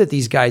I'm sure that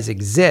these guys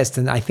exist,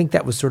 and I think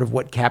that was sort of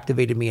what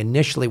captivated me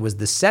initially was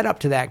the setup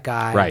to that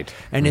guy, right,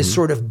 and his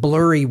sort of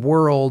blurry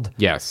world.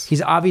 Yes,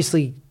 he's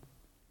obviously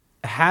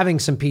having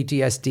some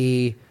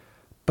PTSD.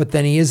 But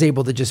then he is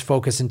able to just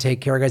focus and take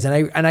care of guys.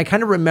 And I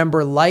kind of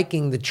remember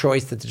liking the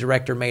choice that the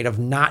director made of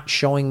not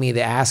showing me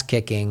the ass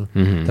kicking,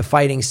 the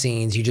fighting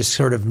scenes. You just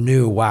sort of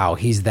knew, wow,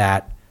 he's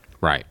that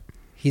right.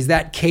 He's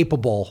that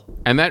capable.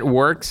 And that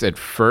works at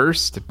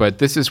first, but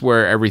this is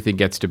where everything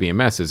gets to be a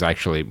mess, is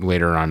actually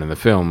later on in the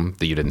film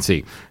that you didn't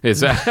see,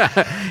 is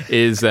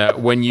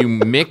when you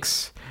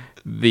mix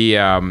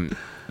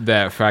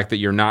the fact that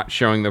you're not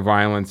showing the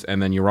violence,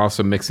 and then you're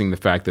also mixing the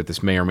fact that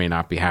this may or may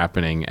not be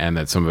happening, and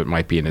that some of it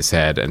might be in his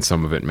head and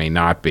some of it may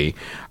not be.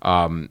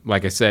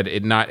 Like I said,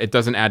 it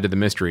doesn't add to the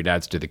mystery, it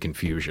adds to the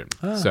confusion.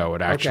 So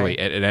it actually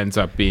it ends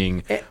up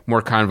being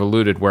more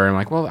convoluted, where I'm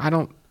like, well, I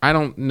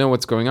don't know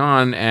what's going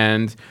on,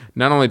 and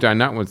not only do I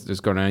not know what's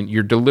going on,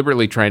 you're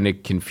deliberately trying to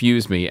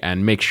confuse me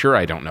and make sure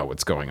I don't know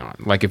what's going on.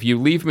 Like, if you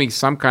leave me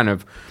some kind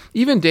of,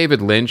 even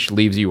David Lynch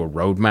leaves you a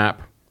roadmap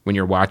when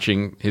you're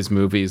watching his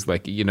movies.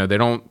 Like, you know, they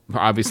don't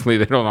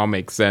all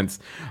make sense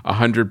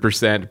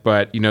 100%,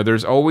 but, you know,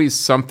 there's always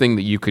something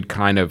that you could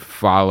kind of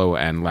follow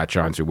and latch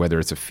onto, whether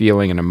it's a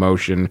feeling, an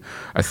emotion,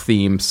 a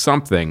theme,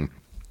 something.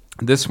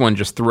 This one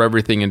just threw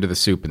everything into the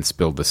soup and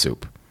spilled the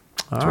soup.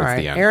 All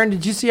right. Aaron,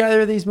 did you see either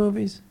of these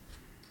movies?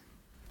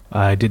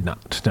 I did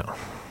not,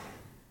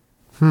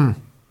 no.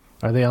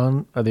 Are they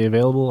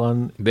available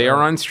on? They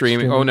are on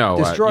streaming. Oh no,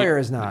 Destroyer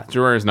is not.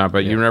 Destroyer is not,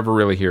 but you never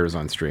really hear is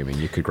on streaming.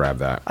 You could grab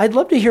that. I'd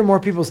love to hear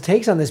more people's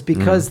takes on this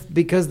because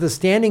the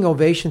standing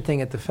ovation thing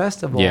at the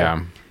festival.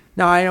 Yeah.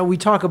 Now, I know we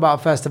talk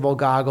about festival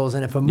goggles,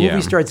 and if a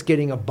movie starts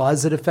getting a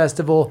buzz at a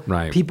festival,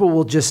 people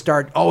will just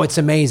start, oh, it's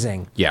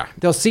amazing. Yeah.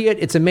 They'll see it,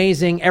 it's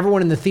amazing.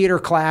 Everyone in the theater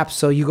claps,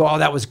 so you go, oh,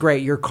 that was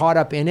great. You're caught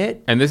up in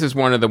it. And this is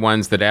one of the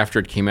ones that after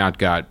it came out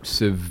got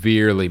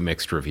severely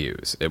mixed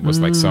reviews. It was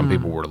like some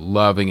people were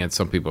loving it,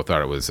 some people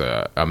thought it was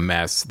a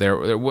mess.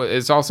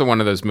 It's also one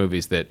of those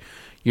movies that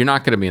you're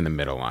not going to be in the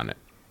middle on it.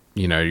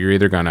 You know, you're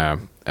either going to,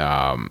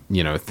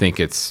 think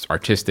it's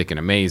artistic and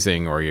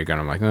amazing, or you're going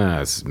to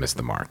this missed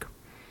the mark.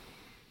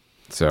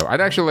 So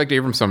I'd actually like to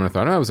hear from someone who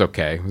thought, it was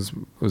okay. It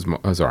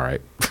was all right.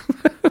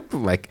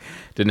 Like,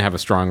 didn't have a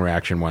strong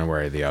reaction one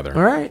way or the other.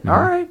 All right. All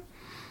right.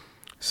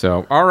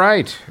 So, all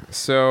right.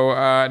 So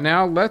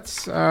now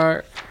let's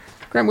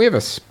Graham, we have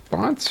a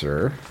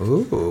sponsor.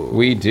 Ooh.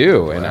 We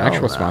do, an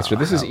actual sponsor.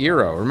 This is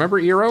Eero.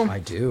 Remember Eero? I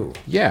do.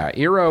 Yeah,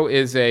 Eero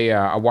is a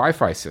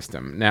Wi-Fi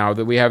system. Now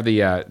that we have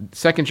the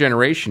second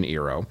generation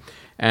Eero,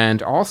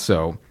 and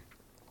also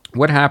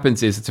what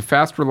happens is it's a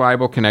fast,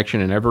 reliable connection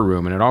in every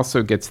room, and it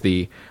also gets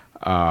the.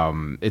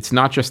 It's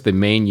not just the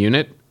main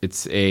unit.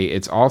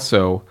 It's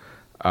also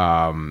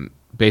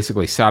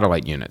basically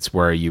satellite units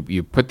where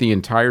you put the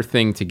entire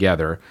thing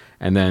together,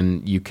 and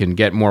then you can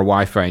get more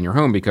Wi-Fi in your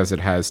home because it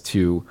has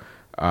two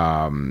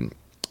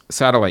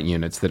satellite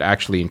units that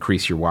actually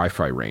increase your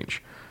Wi-Fi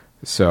range.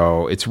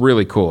 So it's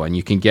really cool, and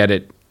you can get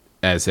it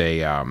as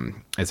a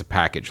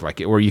package,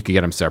 or you can get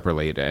them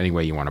separately any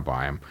way you want to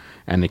buy them.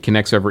 And it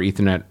connects over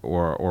Ethernet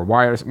or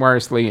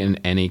wirelessly in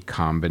any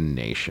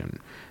combination.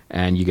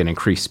 And you get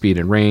increased speed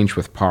and range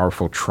with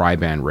powerful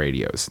tri-band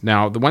radios.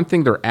 Now, the one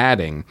thing they're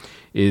adding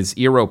is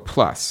Eero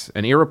Plus.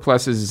 And Eero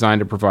Plus is designed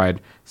to provide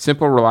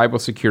simple, reliable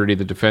security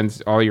that defends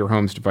all your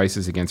home's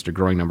devices against a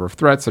growing number of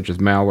threats, such as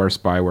malware,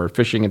 spyware,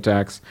 phishing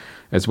attacks,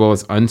 as well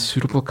as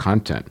unsuitable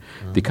content.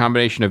 The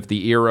combination of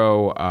the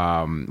Eero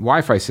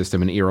Wi-Fi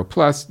system and Eero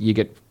Plus, you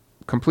get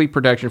complete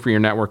protection for your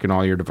network and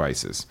all your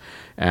devices.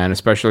 And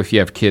especially if you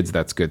have kids,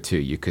 that's good too.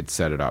 You could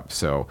set it up.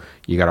 So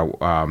you got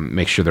to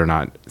make sure they're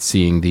not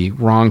seeing the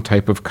wrong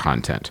type of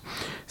content.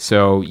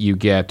 So you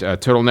get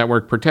total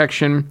network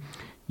protection.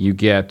 You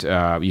get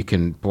you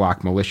can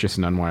block malicious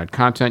and unwanted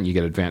content. You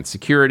get advanced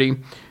security.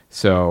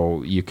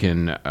 So you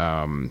can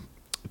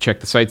check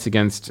the sites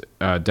against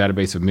a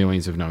database of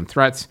millions of known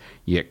threats.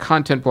 You get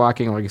content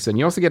blocking, like I said. And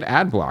you also get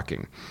ad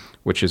blocking,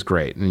 which is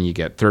great. And you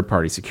get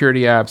third-party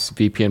security apps,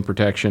 VPN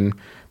protection,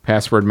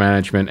 password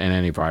management, and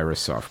antivirus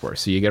software.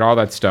 So you get all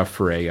that stuff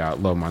for a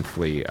low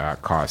monthly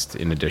cost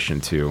in addition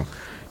to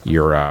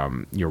your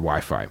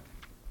Wi-Fi.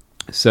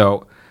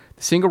 So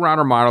the single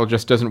router model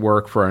just doesn't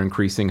work for our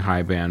increasing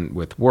high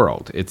bandwidth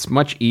world. It's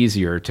much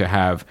easier to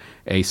have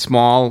a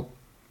small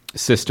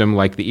system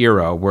like the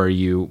Eero, where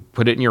you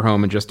put it in your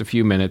home in just a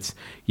few minutes.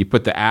 You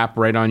put the app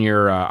right on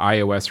your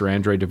iOS or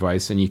Android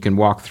device, and you can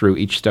walk through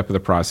each step of the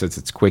process.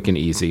 It's quick and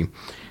easy,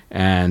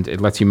 and it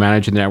lets you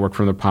manage the network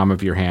from the palm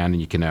of your hand,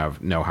 and you can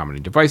know how many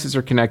devices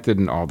are connected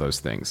and all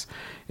those things.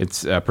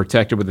 It's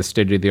protected with the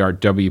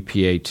state-of-the-art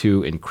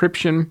WPA2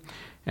 encryption,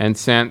 and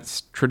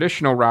since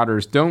traditional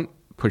routers don't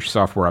push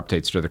software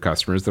updates to their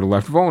customers that are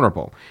left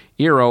vulnerable,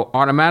 Eero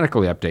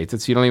automatically updates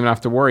it, so you don't even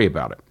have to worry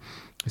about it.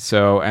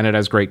 So, and it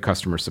has great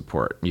customer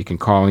support. You can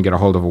call and get a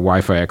hold of a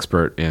Wi-Fi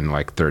expert in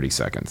like 30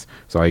 seconds.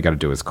 So all you got to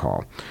do is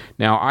call.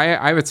 Now, I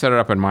have it set it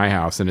up in my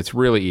house, and it's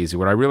really easy.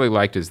 What I really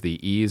liked is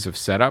the ease of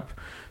setup.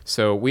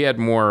 So we had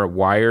more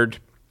wired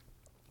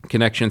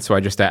connections, so I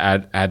just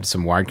add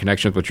some wired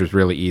connections, which was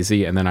really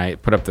easy. And then I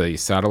put up the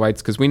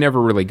satellites because we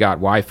never really got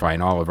Wi-Fi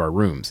in all of our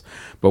rooms.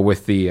 But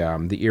with the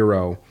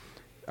Eero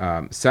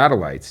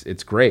satellites,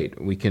 it's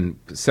great. We can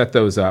set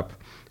those up.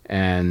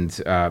 And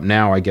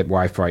now I get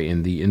Wi-Fi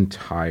in the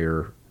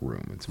entire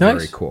room. It's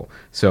very cool.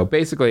 So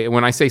basically,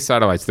 when I say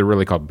satellites, they're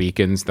really called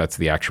beacons. That's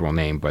the actual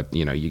name, but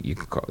you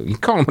can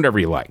call them whatever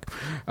you like.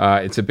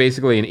 It's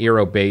basically an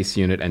Eero base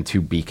unit and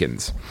two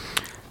beacons.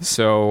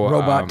 So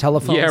robot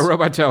telephones. Yeah,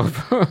 robot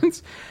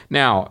telephones.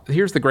 Now,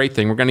 here's the great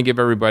thing. We're going to give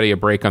everybody a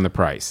break on the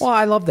price. Well,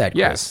 I love that,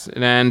 Chris. Yes,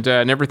 and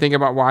never think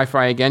about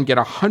Wi-Fi again. Get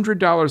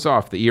 $100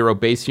 off the Eero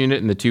base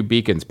unit and the two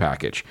beacons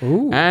package.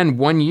 Ooh. And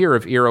 1 year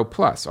of Eero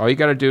Plus. All you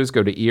got to do is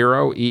go to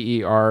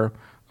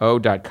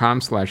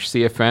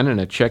eero.com/CFN,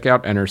 and at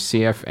checkout, enter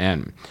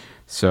CFN.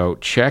 So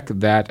check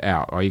that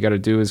out. All you got to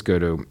do is go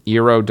to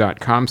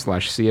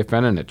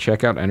eero.com/CFN, and at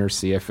checkout, enter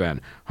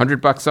CFN.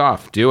 $100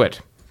 off. Do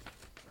it.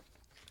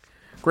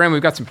 Graham,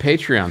 we've got some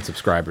Patreon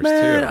subscribers,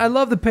 Man, too. I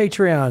love the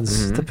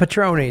Patreons, the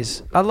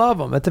Patronis. I love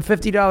them. At the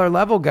 $50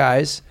 level,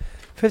 guys,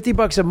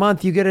 $50 a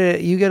month, you get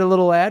a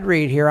little ad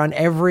read here on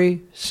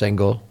every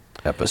single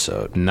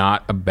episode.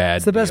 Not a bad deal.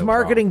 It's the best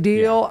marketing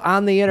deal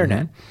on the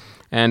internet.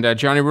 And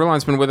Johnny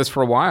Roulan's been with us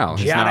for a while.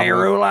 Johnny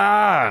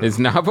Roulan! His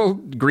novel,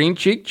 Green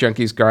Cheek,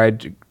 Junkie's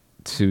Guide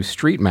to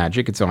Street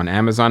Magic. It's on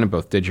Amazon in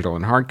both digital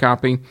and hard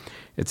copy.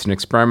 It's an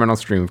experimental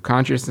stream of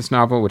consciousness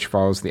novel which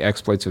follows the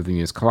exploits of the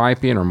muse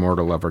Calliope and her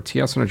mortal lover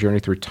T.S. on a journey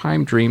through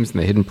time, dreams, and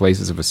the hidden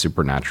places of a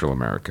supernatural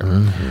America.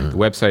 The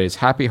website is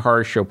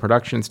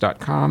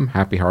happyhorrorshowproductions.com,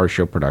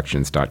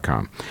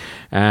 happyhorrorshowproductions.com.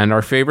 And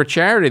our favorite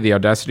charity, the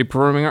Audacity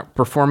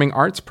Performing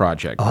Arts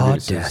Project.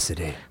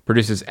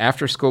 Produces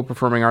after-school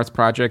performing arts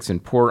projects in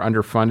poor,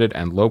 underfunded,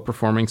 and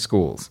low-performing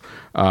schools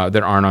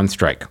that aren't on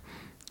strike,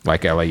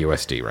 like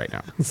LAUSD right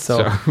now.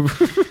 So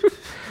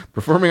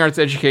performing arts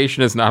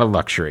education is not a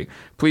luxury.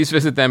 Please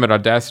visit them at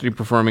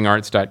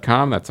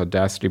audacityperformingarts.com. That's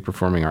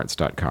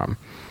audacityperformingarts.com.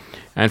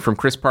 And from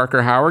Chris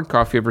Parker Howard,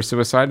 Coffee Over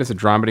Suicide is a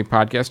dramedy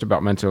podcast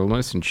about mental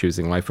illness and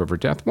choosing life over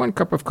death, one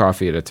cup of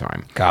coffee at a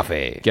time.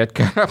 Coffee. Get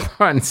caught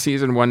up on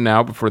season 1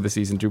 now before the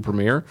season 2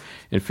 premiere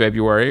in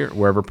February,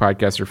 wherever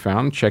podcasts are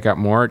found. Check out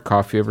more at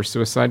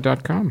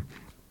coffeeoversuicide.com.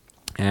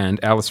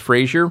 And Alice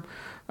Frazier,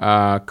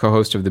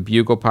 co-host of the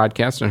Bugle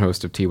podcast and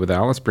host of Tea with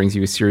Alice, brings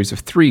you a series of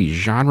 3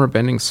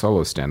 genre-bending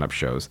solo stand-up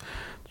shows.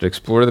 that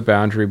explore the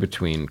boundary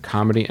between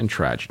comedy and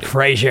tragedy.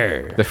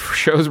 Frasier. The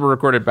shows were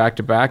recorded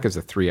back-to-back as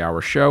a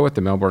 3-hour show at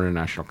the Melbourne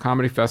International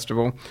Comedy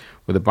Festival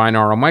with a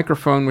binaural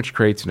microphone, which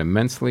creates an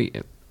immensely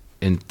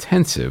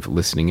intensive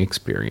listening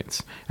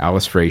experience.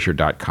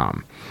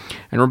 AliceFrazier.com.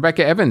 And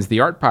Rebecca Evans, The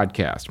Art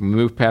Podcast. When we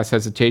move past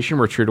hesitation,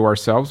 we're true to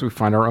ourselves. We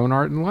find our own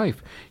art in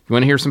life. If you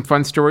want to hear some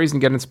fun stories and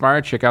get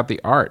inspired, check out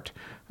The Art.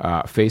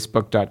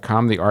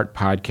 Facebook.com, The Art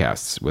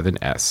Podcasts with an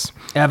S.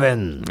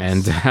 Evans.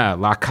 And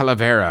La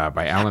Calavera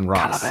by Alan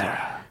Ross.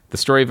 The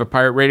story of a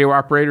pirate radio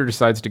operator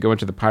decides to go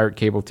into the pirate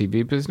cable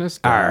TV business.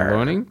 Darren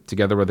Loney,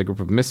 together with a group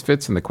of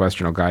misfits and the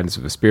questionable guidance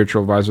of a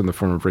spiritual advisor in the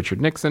form of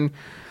Richard Nixon,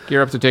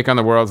 gear up to take on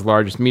the world's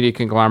largest media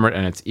conglomerate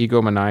and its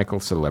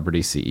egomaniacal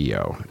celebrity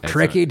CEO.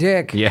 Tricky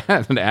Dick. Yeah,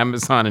 an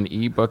Amazon and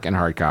ebook and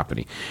hard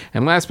copy.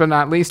 And last but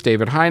not least,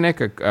 David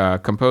Hynek, a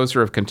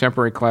composer of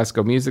contemporary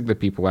classical music that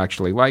people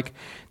actually like.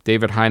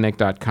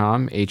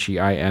 DavidHynek.com,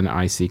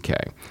 H-E-I-N-I-C-K.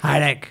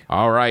 Hynek.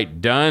 All right,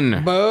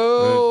 done.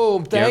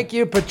 Boom. Thank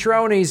you,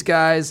 Patronis,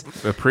 guys.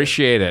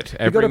 Appreciate it.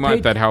 Every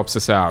month that helps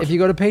us out. If you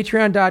go to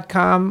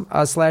patreon.com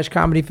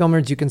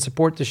 /comedyfilmers, you can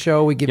support the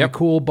show. We give you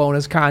cool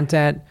bonus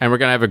content. And we're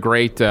going to have a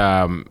great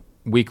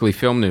weekly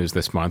film news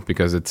this month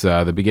because it's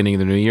the beginning of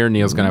the new year.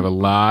 Neil's going to have a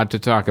lot to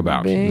talk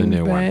about. Bing, the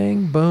new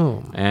bang, one.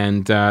 Boom.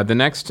 And the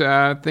next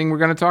thing we're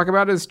going to talk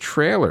about is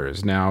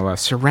trailers. Now,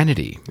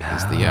 Serenity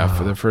is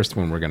for the first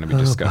one we're going to be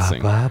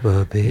discussing.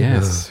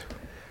 Yes.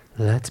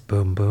 Let's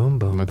boom, boom,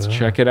 boom. Let's boom.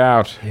 check it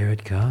out. Here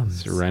it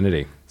comes.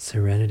 Serenity.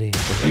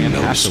 You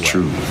know it's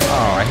true.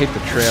 Oh, I hate the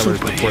trailers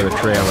before the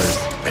trailers.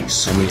 And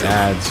the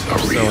ads are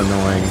so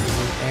annoying.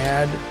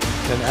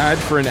 An ad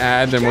for an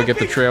ad, then we'll get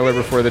the trailer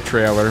before the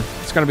trailer.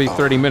 It's going to be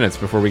 30 minutes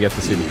before we get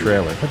to see the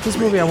trailer. But this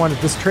movie,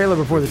 this trailer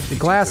before the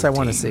Glass, I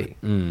want to see.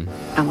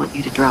 I want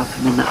you to drop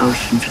him in the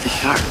ocean for the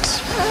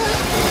sharks.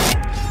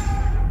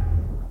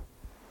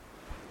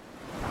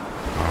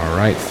 All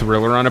right,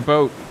 thriller on a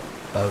boat.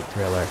 Boat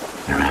thriller.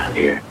 Around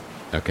here,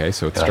 Okay,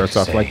 so it starts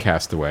off like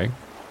Castaway.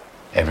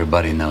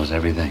 everybody knows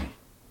everything.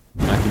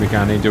 Matthew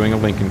McConaughey doing a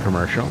Lincoln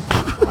commercial.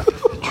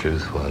 The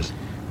truth was,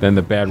 Then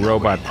the Bad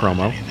Robot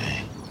promo.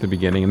 The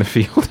beginning in the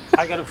field.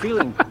 I got a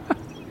feeling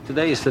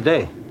today is the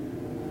day.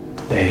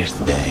 today's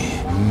the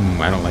day.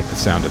 I don't like the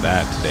sound of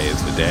that. Today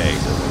is the day.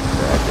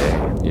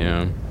 That day.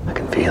 Yeah. I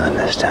can feel him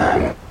this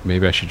time.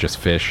 Maybe I should just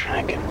fish.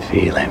 I can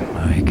feel him.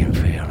 I can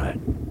feel it.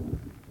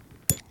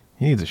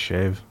 He needs a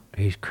shave.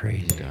 He's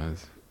crazy. It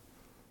does.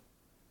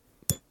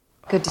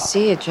 Good to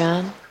see you,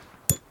 John.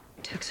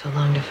 Took so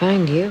long to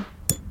find you.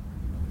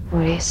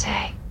 What do you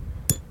say?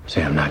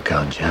 Say I'm not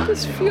called John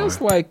This anymore. feels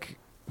like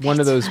one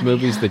of those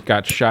movies that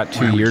got shot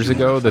 2 years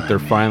ago that they're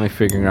finally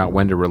figuring out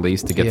when to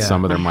release to get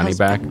some of their My money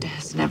back. husband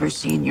has never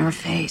seen your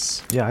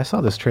face. Yeah, I saw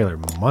this trailer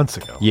months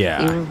ago.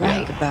 Yeah. You were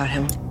right about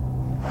him.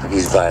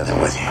 He's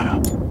violent with you.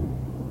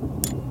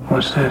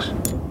 What's this?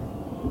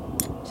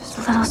 Just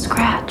a little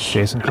scratch.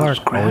 Jason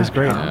Clarke, always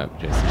great.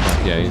 Jason.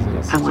 Yeah,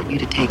 he's I want you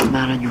to take him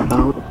out on your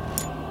boat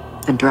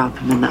and drop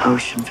him in the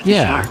ocean for the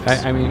yeah.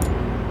 sharks. I mean,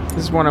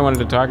 this is one I wanted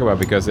to talk about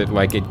because it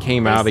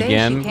came out say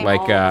again. she came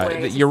Like all the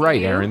way to you're right,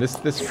 see you? Aaron.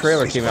 This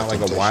trailer came out like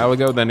a while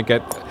ago. Then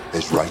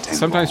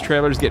sometimes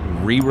trailers get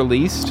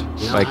re-released.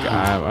 Like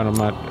I'm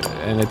not,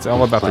 and it's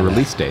all about the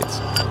release dates.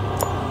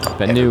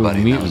 That new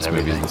Everybody Mutants knows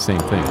movie is the same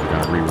thing. We're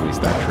gonna re-release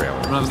that trailer.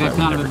 Well, I've got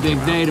kind of a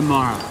big day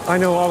tomorrow. I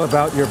know all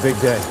about your big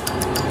day.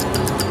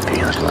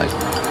 Feels like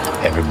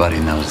everybody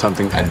knows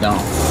Something I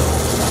don't.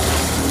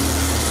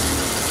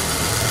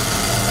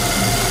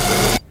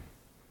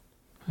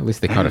 At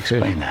least they caught a fish.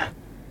 Explain that.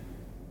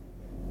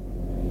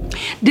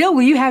 Dill,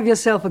 will you have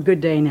yourself a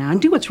good day now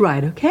and do what's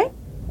right, okay?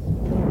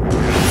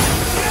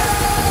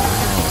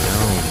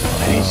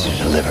 I need you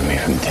to deliver me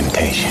from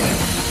temptation.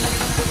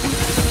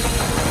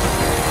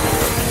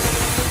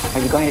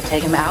 Are you going to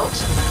take him out?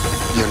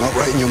 You're not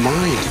right in your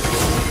mind.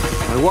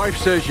 My wife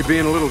says you're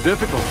being a little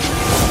difficult.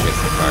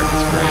 Jason Clarke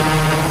is great.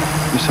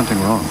 There's something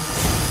wrong.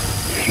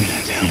 You're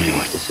gonna tell me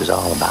what this is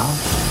all about?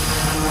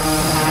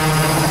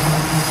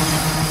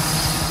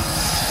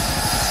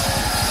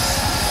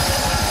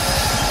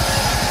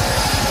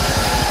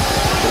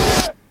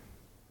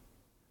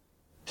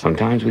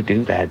 Sometimes we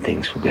do bad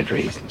things for good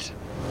reasons.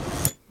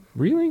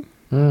 Really?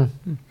 I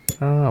don't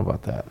know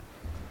about that.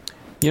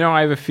 You know,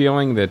 I have a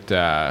feeling that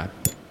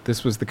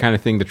this was the kind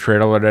of thing the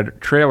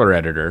trailer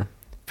editor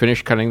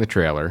finished cutting the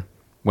trailer,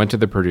 went to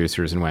the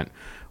producers and went,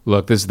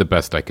 look, this is the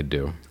best I could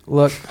do.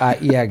 Look,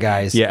 yeah,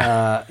 guys.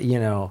 Yeah.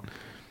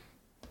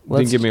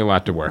 Let's Didn't give me a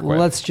lot to work with.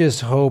 Let's just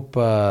hope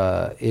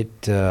Now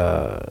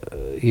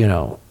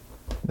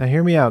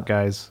hear me out,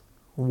 guys.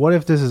 What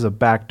if this is a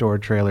backdoor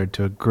trailer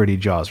to a Gritty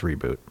Jaws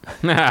reboot?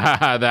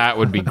 That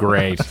would be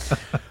great.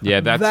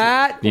 Yeah,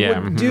 that's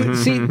would do.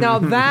 See, now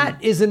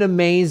that is an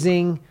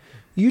amazing.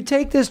 You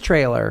take this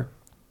trailer,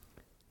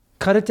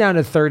 cut it down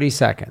to 30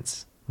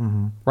 seconds,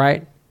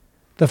 right?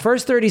 The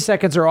first 30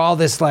 seconds are all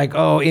this like,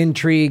 oh,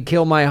 intrigue,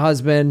 kill my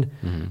husband,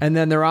 and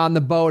then they're on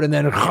the boat, and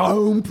then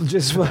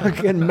just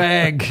fucking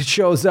Meg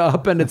shows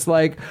up, and it's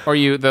like, Or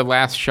the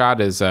last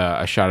shot is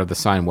a shot of the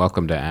sign,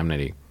 "Welcome to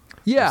Amity."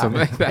 Yeah, something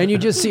like that. and you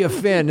just see a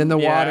fin in the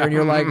water, and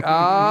you're like,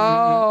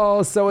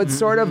 oh, so it's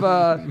sort of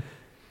a,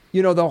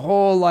 the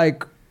whole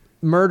like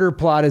murder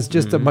plot is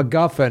just a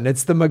MacGuffin.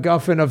 It's the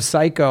MacGuffin of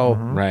Psycho,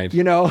 right?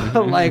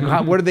 Like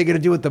what are they going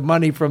to do with the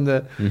money from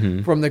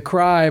the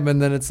crime?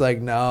 And then it's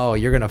like, no,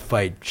 you're going to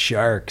fight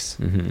sharks.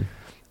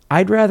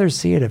 I'd rather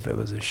see it if it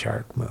was a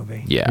shark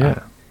movie.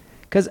 Yeah.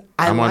 Because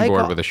I'm on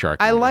board with a shark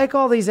movie. I like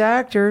all these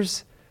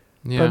actors,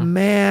 but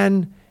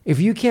man, if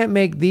you can't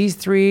make these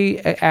 3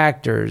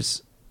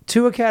 actors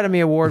 2 Academy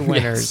Award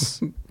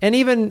winners, and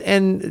Jaimin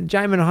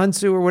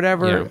Hunsu or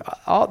whatever,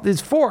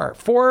 there's 4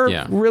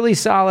 really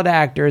solid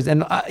actors,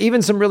 and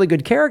even some really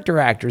good character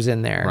actors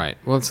in there. Right.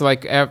 Well, it's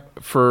like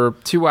for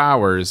 2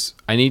 hours,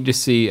 I need to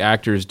see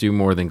actors do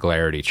more than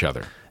glare at each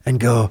other and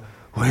go,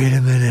 wait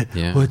a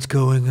minute, what's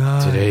going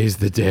on? Today's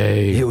the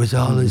day. It was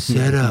all a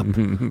setup.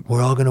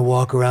 We're all going to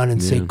walk around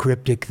and say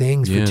cryptic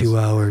things for 2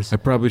 hours. I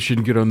probably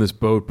shouldn't get on this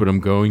boat, but I'm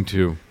going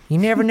to. You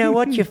never know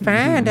what you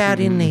find out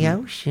in the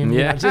ocean.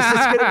 Yeah, it's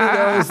going to be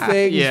those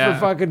things for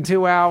fucking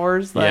 2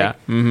 hours. Like,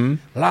 a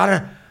lot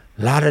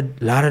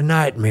of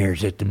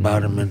nightmares at the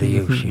bottom of the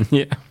ocean.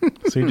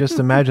 So you just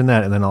imagine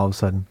that, and then all of a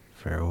sudden,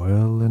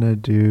 farewell and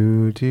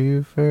adieu to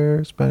you,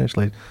 fair Spanish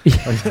lady.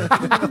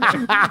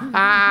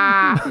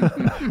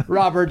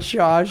 Robert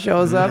Shaw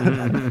shows up.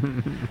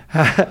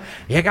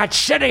 You got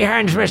city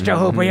hands, Mr.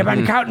 Hooper. You've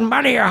been counting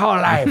money your whole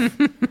life.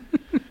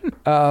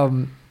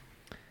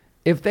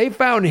 If they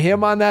found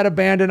him on that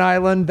abandoned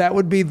island, that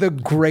would be the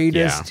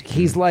greatest. Yeah.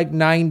 He's like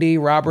 90,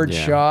 Robert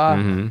Shaw.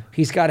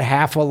 He's got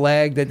half a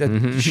leg that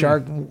the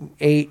shark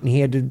ate,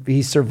 and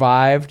he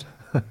survived.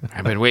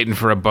 I've been waiting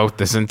for a boat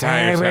this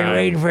entire time. I've been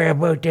waiting for a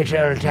boat this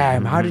whole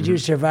time. How did you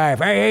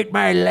survive? I ate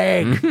my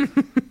leg.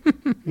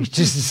 He's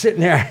just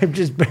sitting there. I've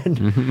just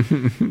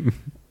been.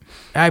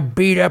 I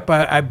beat up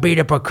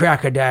a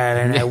crocodile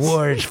and I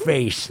wore his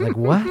face. Like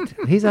what?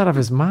 He's out of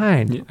his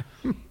mind.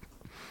 Yeah.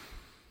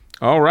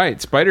 All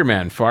right,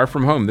 Spider-Man: Far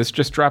From Home. This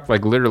just dropped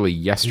like literally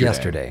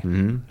yesterday.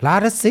 A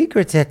lot of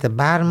secrets at the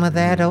bottom of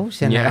that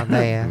ocean out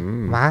there.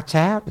 Watch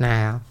out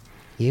now.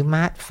 You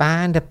might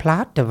find a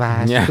plot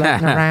device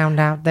floating around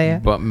out there.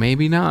 But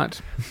maybe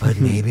not.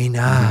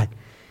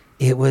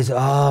 It was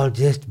all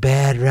just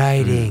bad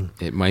writing.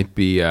 It might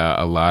be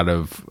a lot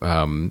of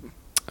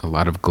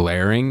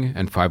glaring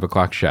and 5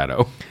 o'clock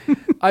shadow.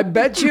 I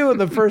bet you in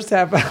the first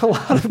half, a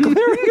lot of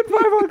glaring and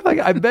 5 o'clock.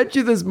 I bet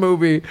you this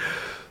movie,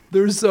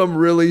 there's some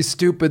really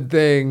stupid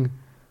thing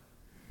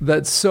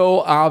that's so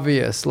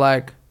obvious.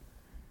 Like,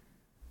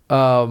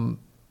 well,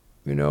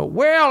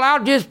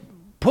 I'll just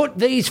put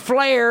these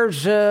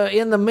flares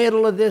in the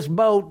middle of this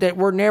boat that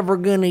we're never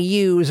going to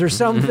use, or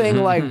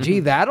something like,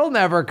 gee, that'll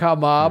never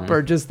come up.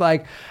 Or just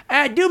like,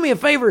 do me a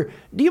favor,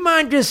 do you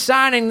mind just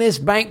signing this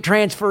bank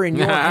transfer in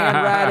your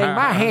handwriting?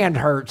 My hand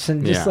hurts.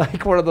 And just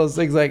like one of those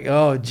things like,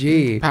 oh,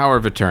 gee. Power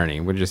of attorney.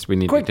 We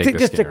need to take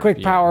this just a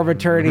quick power of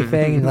attorney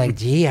thing. And like,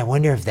 gee, I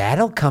wonder if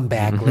that'll come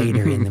back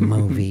later in the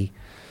movie.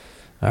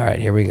 All right,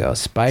 here we go.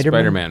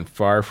 Spider-Man: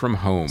 Far From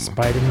Home.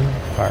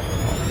 Spider-Man: Far From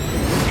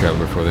Home. Trailer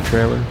before the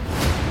trailer.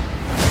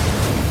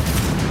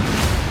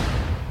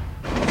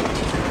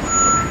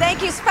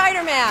 Thank you,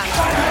 Spider-Man.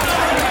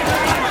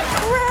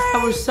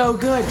 That was so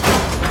good.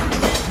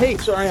 Hey,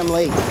 sorry I'm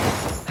late.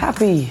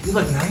 Happy. You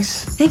look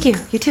nice. Thank you.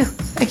 You too.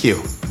 Thank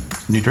you.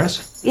 New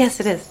dress? Yes,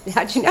 it is.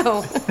 How'd you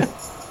know?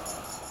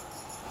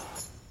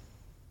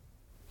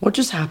 What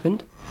just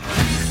happened?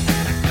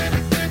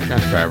 John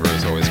Favreau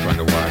is always fun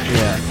to watch.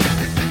 Yeah.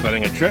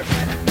 Planning a trip?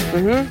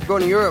 Mm-hmm.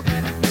 Going to Europe.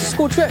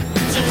 School trip.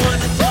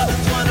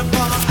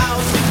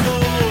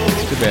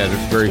 Too bad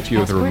very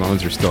few of the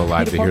Ramones are still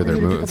alive to hear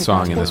their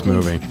song in this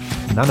movie.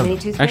 None of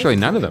them. Actually,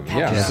 none of them.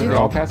 Yeah. Did they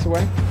all pass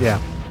away?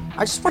 Yeah.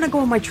 I just want to go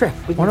on my trip.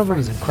 One of them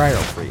is in cryo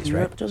freeze,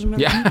 right? Europe doesn't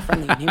really Yeah. need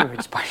friendly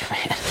neighborhood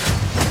Spider-Man.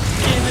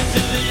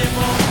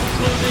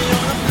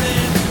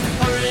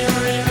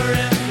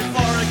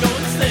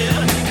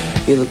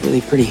 You look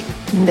really pretty.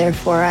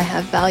 Therefore, I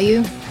have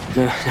value.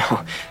 No,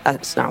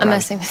 that's not right. I'm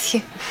messing with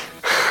you.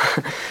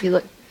 You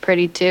look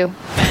pretty too.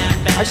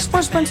 I just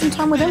want to spend some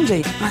time with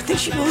MJ. I think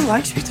she really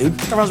likes me, dude.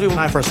 That reminds me when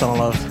I first fell in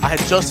love. I had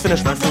just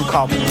finished my film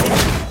called.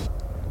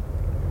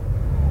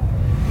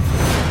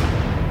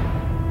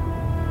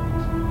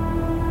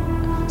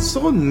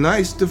 So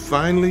nice to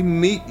finally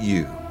meet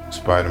you,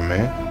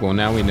 Spider-Man. Well,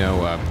 now we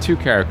know 2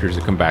 characters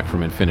that come back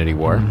from Infinity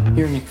War.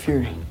 You're Nick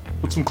Fury.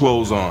 Put some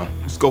clothes on.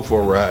 Let's go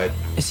for a ride.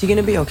 Is he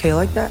gonna be okay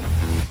like that?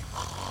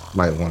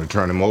 Might want to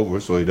turn him over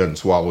so he doesn't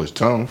swallow his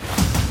tongue.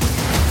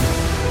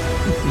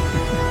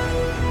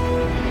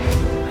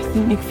 I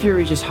think Nick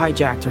Fury just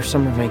hijacked our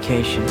summer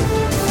vacation.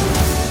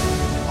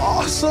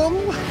 Awesome!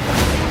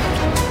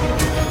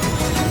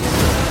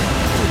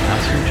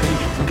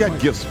 You got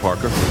gifts,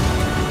 Parker,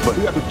 but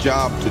you have a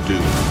job to do.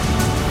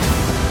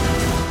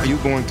 Are you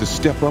going to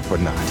step up or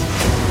not?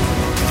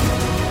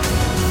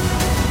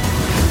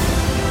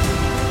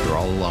 You're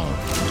all alone.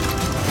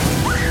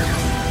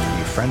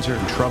 Your friends are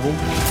in trouble.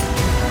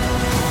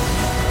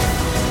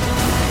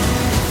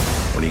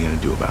 What are you going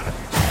to do about it?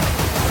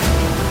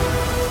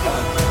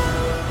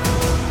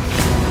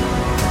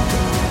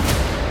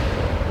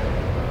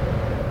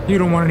 You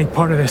don't want any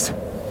part of this.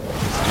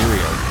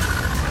 Mysterio.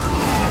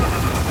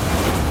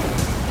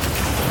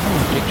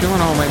 Oh, Jake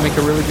Gyllenhaal might make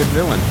a really good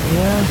villain.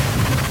 Yeah.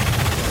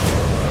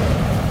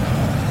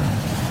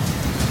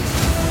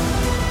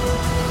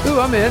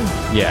 Ooh, I'm in.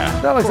 Yeah.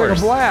 That looks like a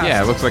blast.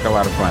 Yeah, it looks like a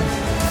lot of fun.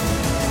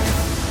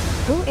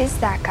 Who is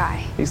that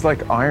guy? He's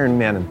like Iron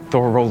Man and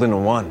Thor rolled into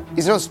one.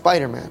 He's no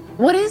Spider-Man.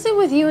 What is it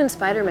with you and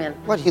Spider-Man?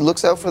 What, he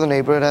looks out for the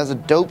neighborhood, has a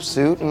dope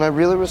suit, and I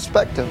really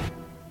respect him.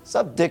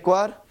 Sup,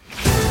 dickwad?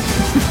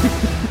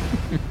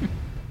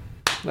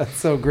 That's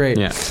so great.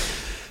 Yeah.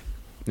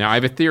 Now, I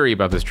have a theory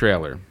about this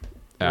trailer.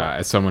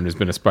 As someone who's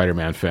been a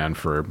Spider-Man fan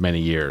for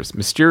many years,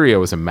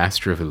 Mysterio is a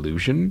master of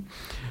illusion.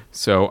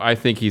 So I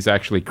think he's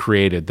actually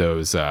created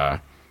those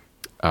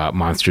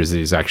monsters that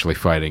he's actually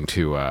fighting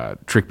to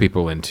trick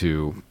people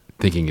into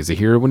thinking he's a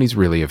hero when he's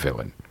really a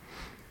villain.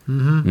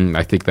 Mm-hmm.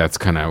 I think that's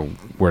kind of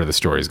where the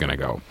story is going to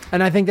go.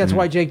 And I think that's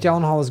why Jake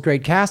Gyllenhaal is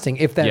great casting,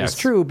 if that is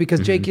true, because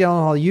Jake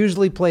Gyllenhaal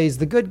usually plays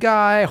the good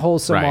guy,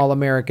 wholesome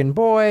all-American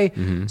boy.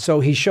 So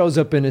he shows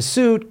up in a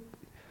suit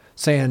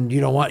saying,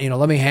 you don't want,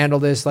 let me handle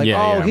this. Like,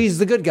 he's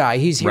the good guy.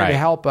 He's here to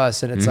help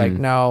us. And it's like,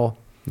 no.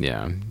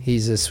 Yeah.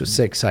 He's a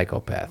sick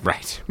psychopath.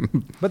 Right.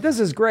 But this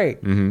is great.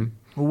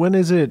 When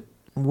is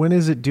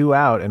it due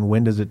out and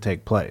when does it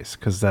take place?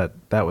 Because that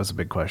was a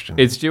big question.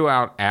 It's due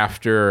out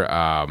after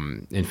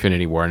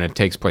Infinity War, and it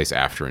takes place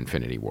after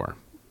Infinity War.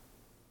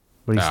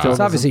 But he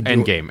still obviously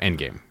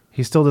Endgame.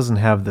 He still doesn't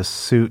have the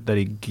suit that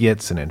he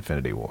gets in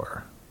Infinity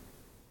War.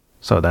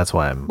 So that's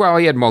why Well,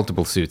 he had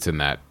multiple suits in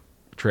that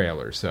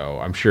trailer, so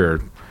I'm sure.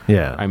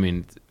 Yeah. I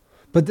mean...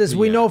 But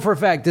we know for a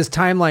fact this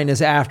timeline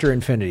is after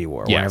Infinity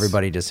War, when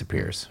everybody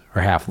disappears,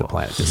 or half of the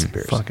planet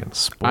disappears. Fucking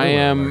spoiler I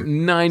am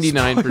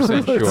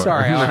 99% sure.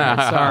 Sorry.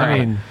 I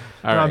mean,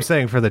 I'm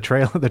saying for the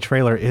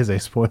trailer is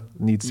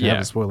needs to have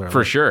a spoiler alert.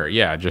 For sure.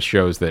 Yeah, it just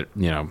shows that,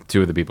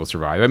 two of the people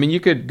survive. I mean, you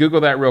could Google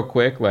that real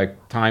quick,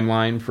 like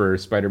timeline for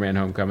Spider-Man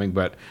Homecoming,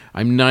 but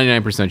I'm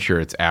 99% sure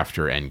it's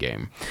after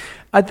Endgame.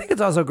 I think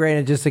it's also great,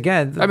 and just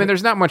again... I mean,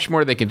 there's not much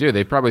more they can do.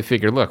 They probably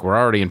figured, look, we're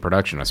already in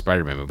production of a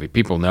Spider-Man movie.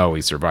 People know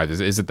he survived.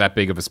 Is it that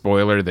big of a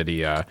spoiler that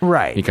he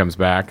comes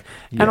back?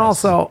 And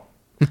also...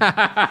 Because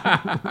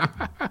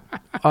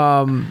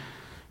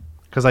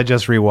I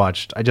just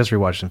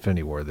rewatched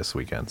Infinity War this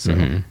weekend.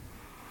 So,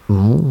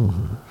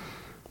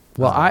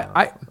 well,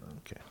 I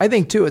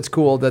think too it's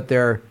cool that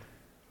they're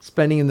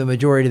spending the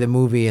majority of the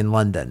movie in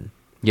London.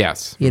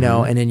 Yes,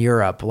 and in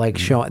Europe, like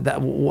showing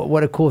that.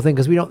 What a cool thing,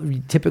 because we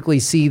don't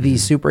typically see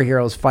these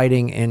superheroes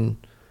fighting in,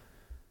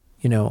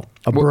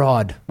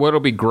 abroad. What'll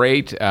be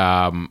great,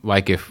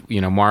 like if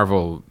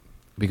Marvel.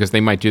 Because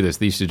they might do this.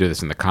 They used to do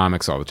this in the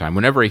comics all the time.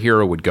 Whenever a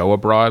hero would go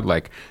abroad,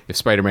 like if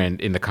Spider-Man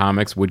in the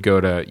comics would go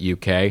to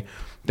UK,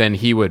 then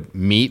he would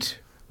meet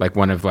like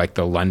one of like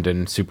the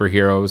London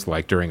superheroes,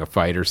 like during a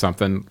fight or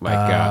something.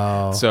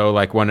 Like so,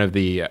 like one of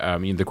the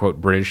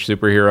quote British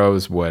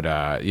superheroes would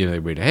they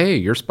would, hey,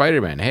 you're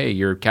Spider-Man. Hey,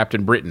 you're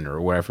Captain Britain or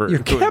whatever.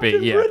 You're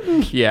Captain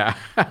Britain. Yeah.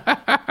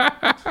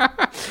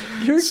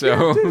 You're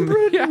Captain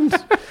Britain.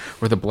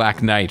 Or the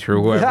Black Knight or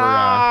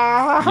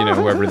whoever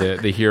whoever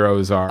the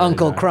heroes are.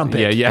 Uncle Crumpet.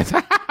 Yeah, yes.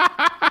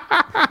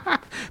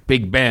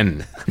 Big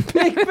Ben.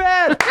 Big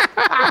Ben.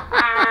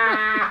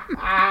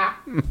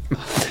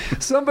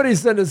 Somebody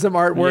send us some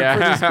artwork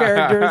for these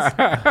characters.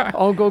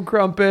 Uncle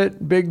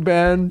Crumpet, Big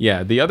Ben.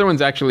 Yeah, the other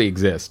ones actually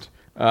exist.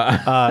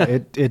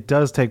 It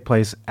does take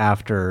place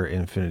after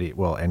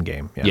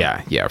Endgame.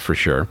 Yeah, for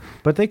sure.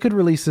 But they could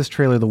release this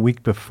trailer the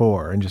week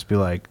before and just be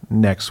like,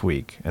 next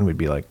week, and we'd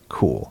be like,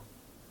 cool.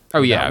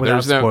 Oh yeah,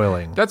 without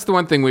spoiling. That's the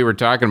one thing we were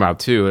talking about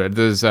too.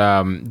 Does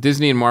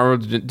Disney and Marvel,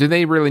 do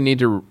they really need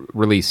to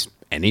release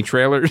any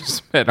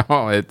trailers at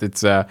all?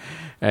 It's at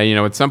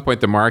some point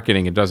the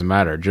marketing, it doesn't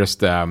matter.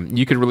 Just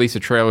you could release a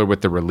trailer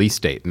with the release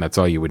date, and that's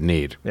all you would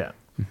need. Yeah,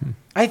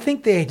 I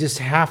think they just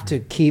have to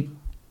keep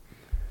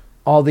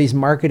all these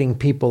marketing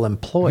people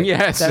employed.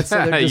 Yes, they're just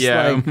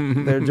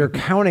like they're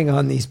counting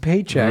on these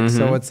paychecks.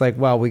 So it's like,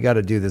 well, we got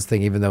to do this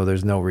thing, even though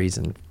there's no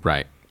reason.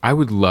 Right. I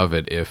would love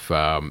it if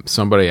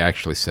somebody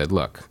actually said,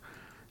 look,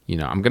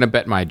 I'm going to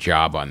bet my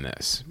job on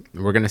this.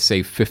 We're going to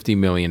save $50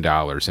 million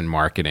in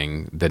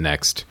marketing the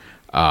next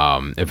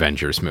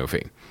Avengers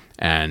movie.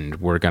 And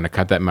we're going to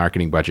cut that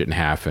marketing budget in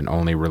half and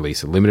only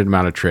release a limited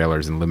amount of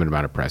trailers and limited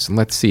amount of press. And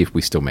let's see if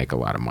we still make a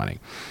lot of money.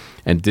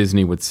 And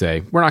Disney would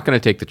say, we're not going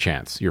to take the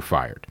chance. You're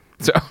fired.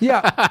 So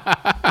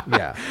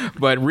yeah.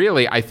 But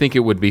really, I think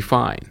it would be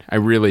fine. I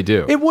really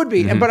do. It would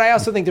be. But I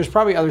also think there's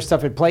probably other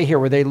stuff at play here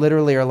where they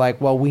literally are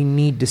like, well, we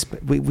need to,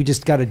 we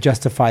just got to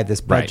justify this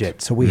budget.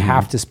 Right. So we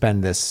have to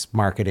spend this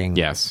marketing.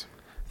 Yes.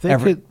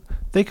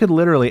 They could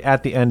literally,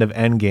 at the end of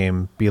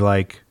Endgame, be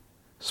like,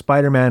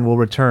 Spider-Man will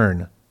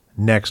return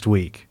next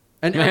week.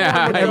 And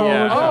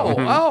everyone would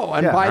go,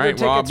 and buy their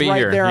tickets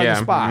there on the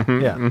spot.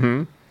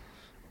 Yeah.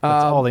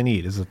 That's all they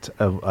need is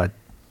a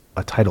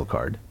title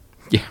card.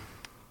 Yeah.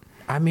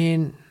 I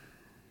mean,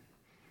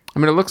 I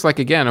mean, it looks like,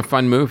 again, a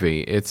fun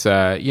movie. It's,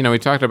 we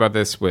talked about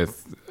this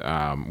with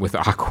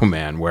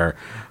Aquaman, where,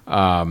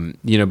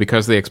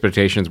 because the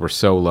expectations were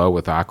so low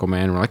with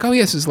Aquaman, we're like, oh,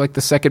 yes, it's like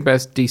the second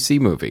best DC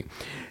movie.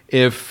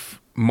 If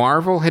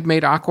Marvel had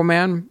made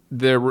Aquaman,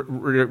 the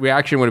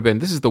reaction would have been,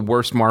 this is the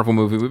worst Marvel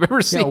movie we've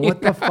ever seen. Yeah,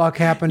 what the fuck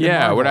happened to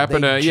Marvel? What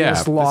happened they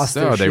just lost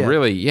their they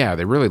shit.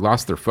 they really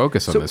lost their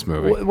focus on this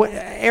movie.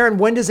 Aaron,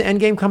 when does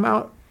Endgame come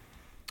out?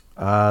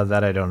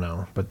 That I don't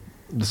know, but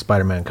the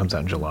Spider-Man comes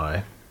out in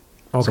July.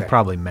 Okay. So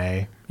probably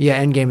May.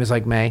 Yeah, Endgame is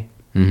like May.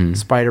 Mm-hmm.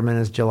 Spider-Man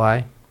is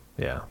July.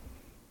 Yeah.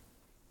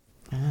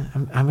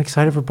 I'm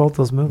excited for both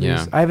those movies.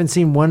 Yeah. I haven't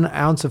seen 1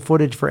 ounce of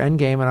footage for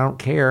Endgame, and I don't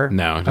care.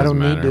 No, it I doesn't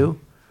don't need matter. to.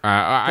 The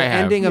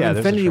ending of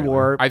Infinity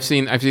War. I've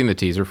seen the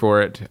teaser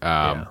for it,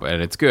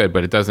 and it's good,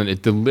 but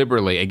it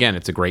deliberately, again,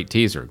 it's a great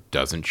teaser.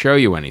 Doesn't show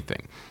you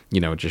anything.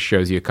 It just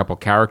shows you a couple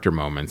character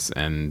moments,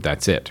 and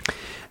that's it.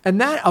 And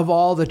that, of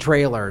all the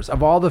trailers,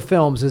 of all the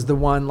films, is the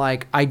one,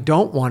 like, I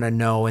don't want to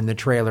know in the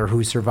trailer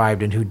who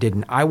survived and who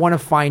didn't. I want to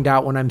find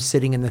out when I'm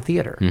sitting in the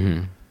theater.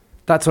 Mm-hmm.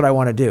 That's what I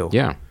want to do.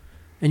 Yeah.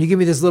 And you give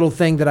me this little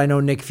thing that I know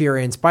Nick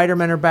Fury and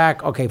Spider-Man are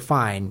back. Okay,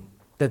 fine.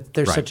 That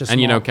there's such a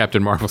small... And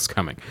Captain Marvel's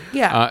coming.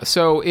 Yeah.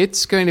 So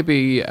it's going to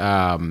be...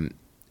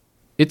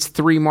 it's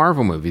 3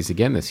 Marvel movies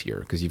again this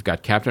year, because you've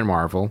got Captain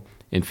Marvel,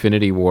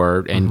 Infinity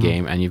War,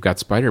 Endgame, and you've got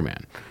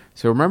Spider-Man.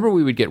 So remember,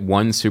 we would get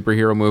 1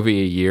 superhero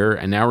movie a year,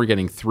 and now we're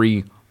getting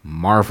 3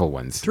 Marvel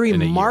ones. 3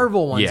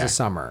 Marvel ones a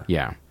summer.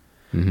 Yeah.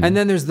 Mm-hmm. And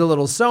then there's the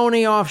little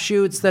Sony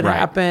offshoots that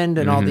happened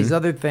and all these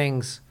other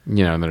things.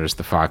 And there's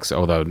the Fox,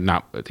 although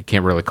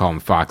can't really call them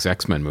Fox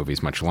X-Men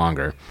movies much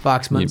longer.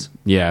 Foxmans.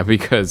 Yeah,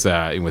 because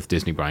with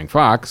Disney buying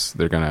Fox,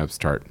 they're going to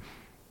start,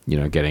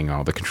 getting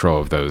all the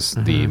control of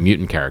the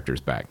mutant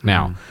characters back.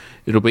 Now,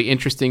 it'll be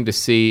interesting to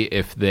see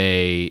if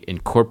they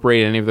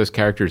incorporate any of those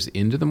characters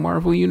into the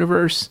Marvel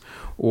universe,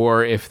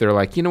 or if they're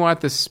like, you know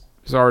what, this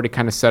is already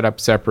kind of set up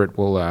separate.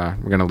 We're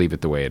going to leave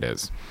it the way it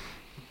is.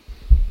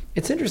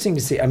 It's interesting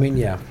to see. I mean,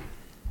 yeah.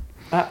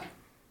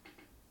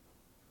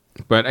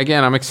 But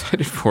again, I'm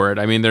excited for it.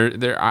 I mean,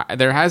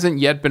 there hasn't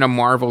yet been a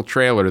Marvel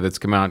trailer that's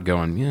come out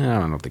going, I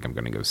don't think I'm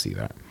going to go see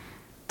that.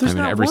 There's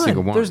not every one.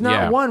 single one. There's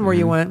not one where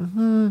you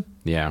went,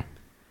 Yeah.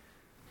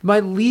 My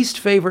least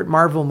favorite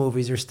Marvel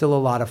movies are still a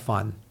lot of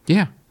fun.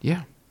 Yeah,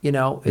 yeah.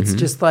 It's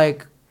just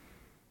like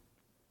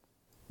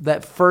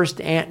that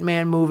first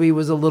Ant-Man movie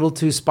was a little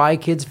too Spy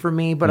Kids for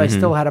me, but I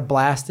still had a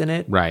blast in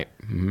it. Right.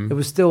 Mm-hmm. It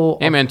was still...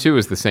 Ant-Man 2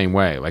 is the same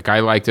way. Like, I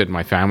liked it,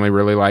 my family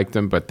really liked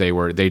them, but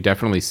they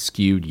definitely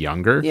skewed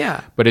younger.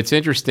 Yeah. But it's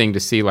interesting to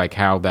see, like,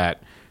 how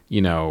that,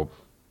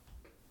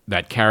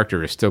 that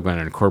character is still going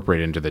to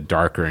incorporate into the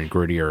darker and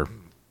grittier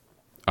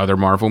other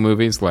Marvel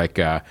movies, like,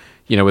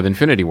 with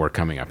Infinity War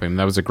coming up. I mean,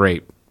 that was a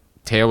great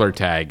trailer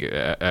tag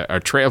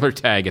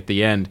at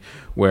the end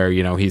where,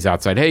 he's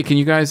outside. Hey, can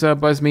you guys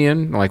buzz me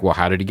in? Like, well,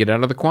 how did he get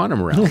out of the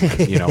quantum realm?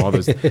 All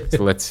those.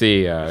 So let's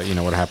see,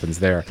 what happens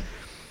there.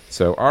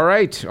 So, all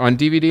right, on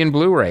DVD and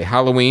Blu-ray,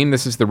 Halloween.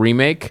 This is the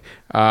remake.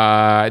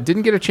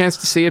 Didn't get a chance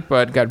to see it,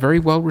 but got very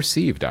well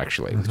received,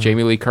 actually, with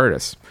Jamie Lee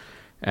Curtis.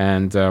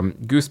 And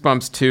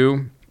Goosebumps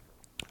 2.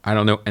 I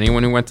don't know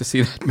anyone who went to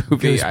see that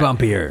movie.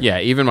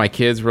 Goosebumpier. Even my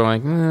kids were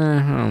like, I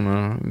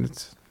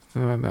don't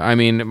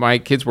know. My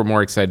kids were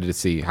more excited to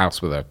see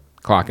House with a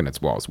Clock in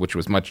Its Walls, which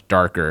was much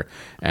darker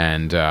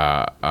and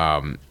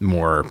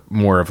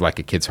more of like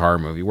a kid's horror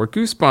movie. Where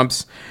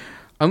Goosebumps,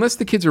 unless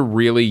the kids are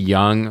really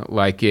young,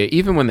 like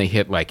even when they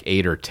hit like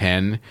 8 or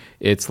 10,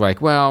 it's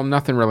like, well,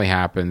 nothing really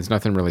happens,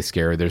 nothing really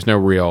scary. There's no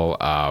real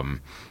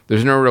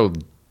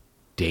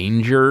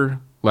danger.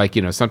 Like,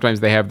 sometimes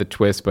they have the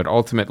twist, but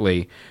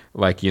ultimately,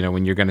 like,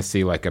 when you're going to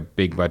see like a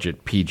big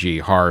budget PG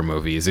horror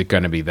movie, is it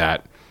going to be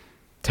that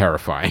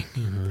terrifying?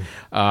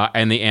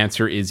 And the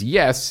answer is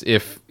yes,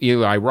 if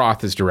Eli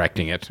Roth is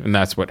directing it. And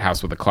that's what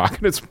House with a Clock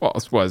in Its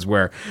Walls was,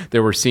 where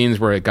there were scenes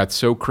where it got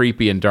so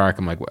creepy and dark.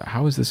 I'm like,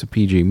 how is this a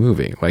PG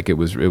movie? Like, it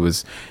was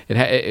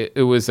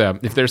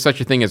if there's such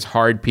a thing as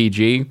hard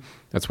PG,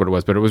 that's what it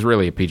was, but it was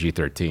really a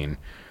PG-13.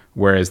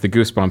 Whereas the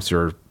Goosebumps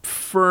are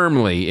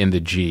firmly in the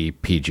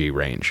GPG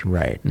range.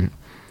 Right.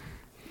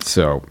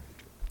 So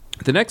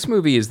the next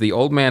movie is The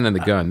Old Man and the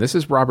Gun. This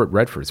is Robert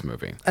Redford's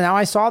movie. Now,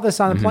 I saw this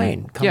on the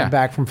plane coming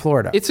back from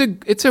Florida. It's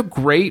a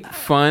great,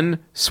 fun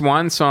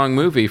swan song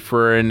movie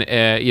for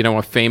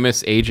a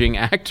famous aging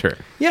actor.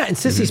 Yeah, and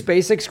Sissy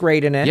Spacek's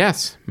great in it.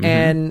 Yes.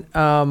 And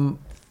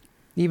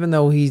even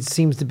though he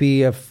seems to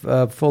be a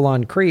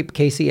full-on creep,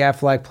 Casey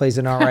Affleck plays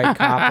an all right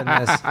cop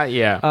in this.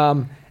 Yeah.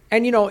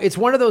 And, it's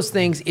one of those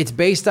things, it's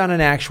based on an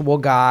actual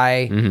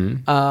guy.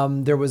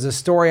 There was a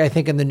story, I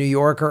think, in the New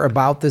Yorker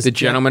about this. The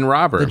gentleman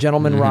robber. The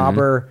gentleman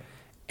robber.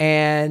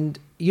 And,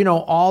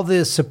 all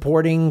the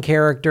supporting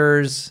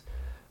characters,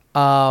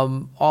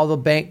 all the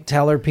bank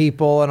teller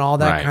people and all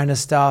that kind of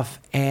stuff.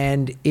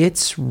 And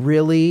it's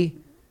really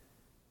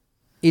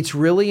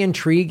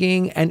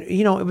intriguing. And,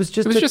 it was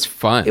just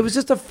fun. It was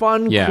just a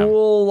fun,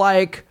 cool,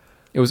 like,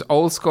 It was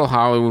old school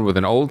Hollywood with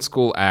an old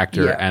school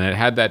actor, and it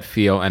had that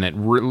feel, and it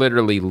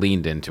literally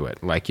leaned into it.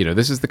 Like,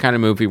 this is the kind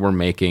of movie we're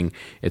making.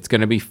 It's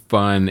going to be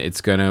fun. It's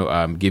going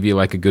to give you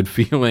like a good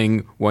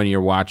feeling when you're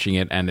watching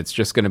it, and it's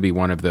just going to be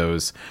one of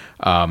those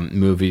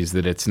movies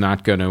that it's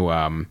not going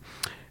to...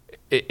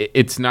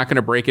 It's not going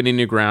to break any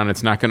new ground.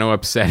 It's not going to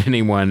upset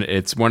anyone.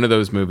 It's one of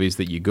those movies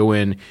that you go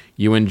in,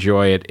 you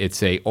enjoy it.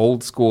 It's a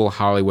old school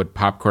Hollywood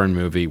popcorn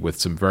movie with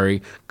some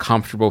very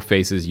comfortable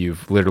faces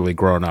you've literally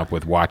grown up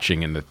with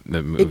watching in the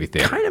movie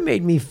theater. It kind of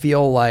made me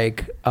feel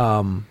like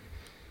a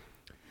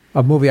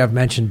movie I've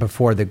mentioned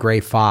before, The Gray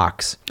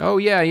Fox. Oh,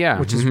 yeah.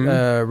 Which is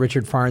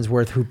Richard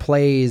Farnsworth, who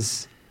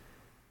plays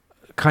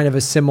kind of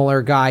a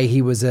similar guy.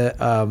 He was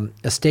a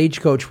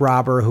stagecoach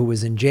robber who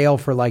was in jail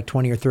for like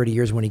 20 or 30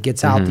 years. When he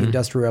gets out, the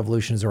Industrial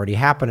Revolution has already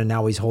happened, and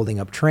now he's holding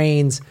up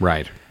trains.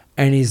 Right.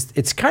 And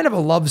it's kind of a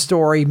love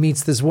story. He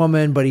meets this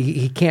woman, but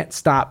he can't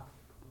stop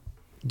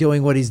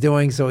doing what he's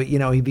doing. So,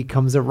 he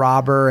becomes a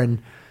robber,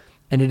 and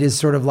it is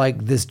sort of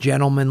like this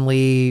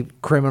gentlemanly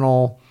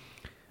criminal.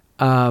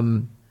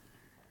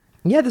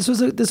 This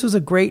was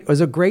a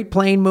great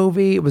plane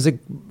movie. It was a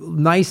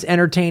nice,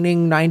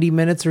 entertaining 90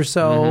 minutes or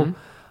so.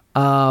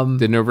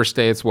 Didn't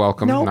overstay its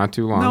welcome. Not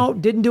too long. No,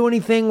 didn't do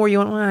anything where you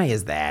went, why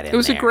is that in It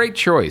was there? a great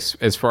choice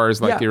as far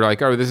as like, you're like,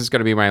 oh, this is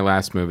going to be my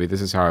last movie. This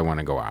is how I want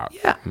to go out.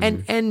 Yeah.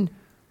 And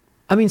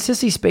I mean,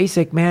 Sissy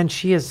Spacek, man,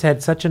 she has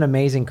had such an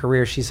amazing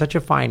career. She's such a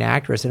fine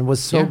actress, and it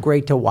was so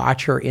great to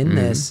watch her in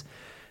this.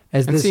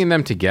 And seeing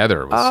them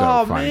together was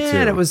so fun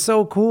too. It was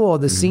so cool.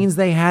 The scenes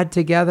they had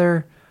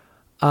together.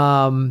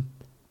 And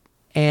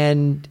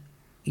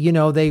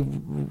they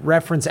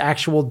reference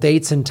actual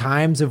dates and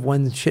times of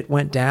when shit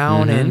went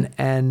down,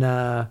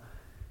 and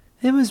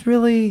it was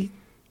really...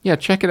 Yeah,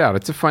 check it out.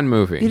 It's a fun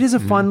movie. It is a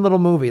fun little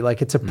movie.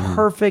 Like, it's a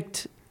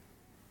perfect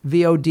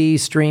VOD,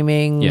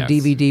 streaming,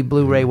 DVD,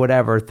 Blu-ray,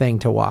 whatever thing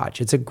to watch.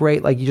 It's a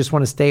great, like, you just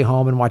want to stay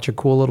home and watch a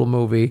cool little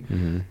movie,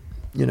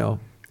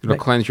 It'll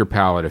cleanse your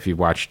palate if you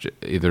watched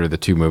either of the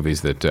two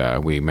movies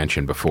that we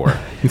mentioned before.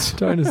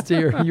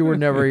 Dynasty, or You Were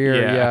Never Here.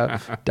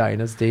 Yeah.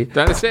 Dynasty.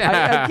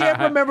 I can't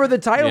remember the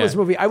title of this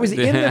movie. I was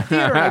in the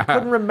theater and I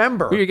couldn't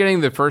remember. You're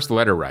getting the first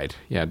letter right.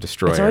 Yeah,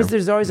 Destroyer.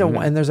 There's always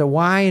and there's a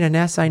Y and an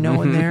S I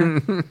know in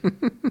there.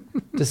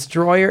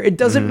 Destroyer. It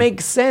doesn't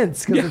make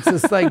sense because it's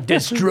just like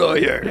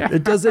Destroyer.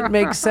 It doesn't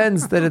make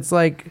sense that it's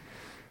like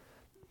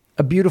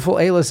a beautiful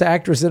A-list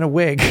actress in a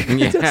wig.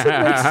 It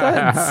doesn't make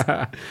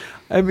sense.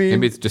 I mean,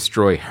 maybe it's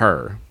Destroy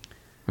Her.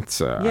 It's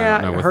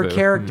her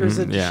characters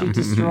that she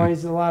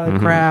destroys a lot of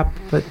crap,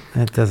 but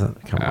that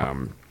doesn't come up.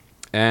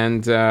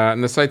 And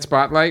in the site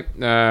spotlight,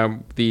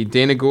 the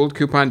Dana Gould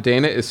coupon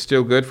Dana is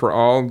still good for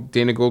all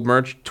Dana Gould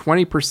merch,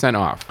 20%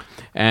 off.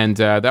 And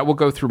that will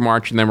go through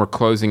March, and then we're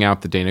closing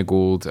out the Dana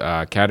Gould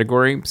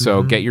category.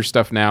 So get your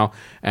stuff now,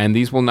 and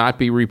these will not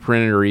be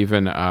reprinted or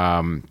even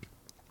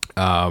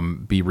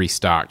be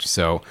restocked.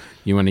 So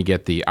you want to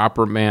get the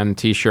Opera Man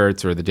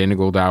t-shirts or the Dana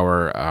Gould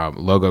Hour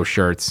logo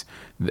shirts,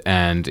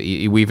 and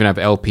we even have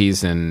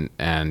LPs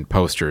and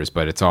posters,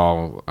 but it's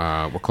all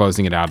we're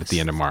closing it out at the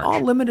end of March.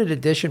 All limited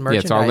edition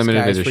merchandise, it's all limited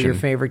guys, edition for your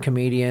favorite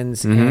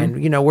comedians.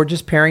 And we're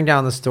just paring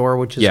down the store,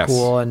 which is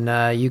cool,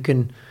 and you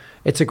can...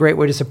 It's a great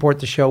way to support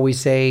the show. We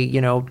say,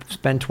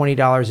 spend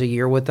 $20 a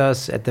year with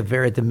us at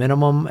the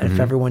minimum. If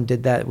everyone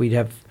did that, we'd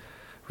have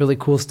really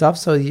cool stuff.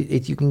 So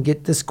you can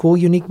get this cool,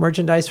 unique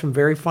merchandise from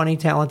very funny,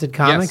 talented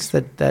comics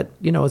that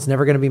it's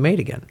never going to be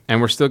made again.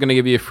 And we're still going to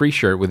give you a free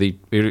shirt with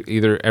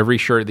either every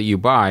shirt that you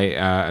buy,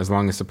 as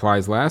long as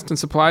supplies last. And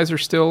supplies are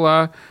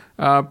still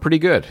pretty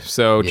good.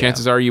 So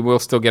chances are you will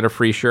still get a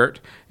free shirt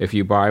if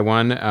you buy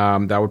one.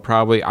 That would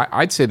probably,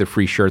 I'd say the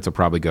free shirts will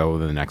probably go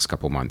within the next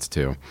couple months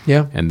too.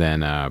 Yeah. And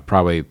then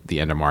probably the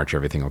end of March,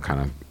 everything will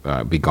kind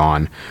of be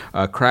gone.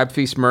 Crab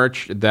Feast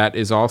merch, that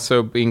is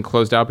also being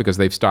closed out because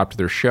they've stopped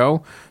their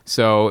show.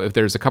 So if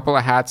there's a couple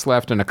of hats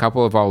left and a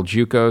couple of all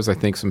JUCOs, I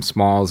think some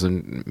smalls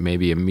and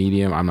maybe a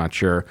medium, I'm not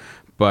sure.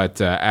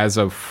 But as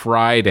of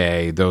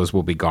Friday, those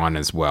will be gone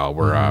as well.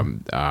 We're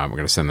going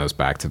to send those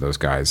back to those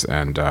guys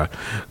and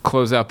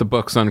close out the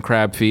books on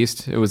Crab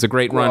Feast. It was a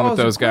great run with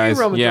those guys.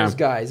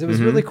 It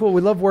was really cool. We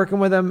love working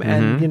with them,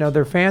 and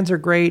their fans are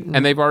great.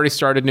 And they've already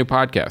started new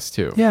podcasts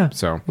too. Yeah,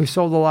 so we've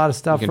sold a lot of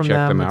stuff from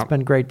them. It's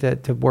been great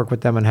to work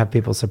with them and have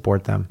people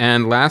support them.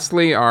 And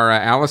lastly, our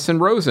Allison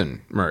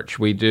Rosen merch.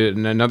 We did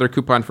another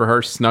coupon for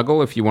her,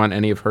 Snuggle. If you want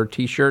any of her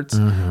T-shirts,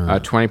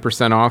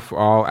 20% off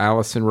all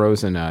Allison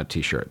Rosen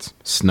T-shirts.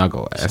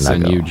 Snuggle,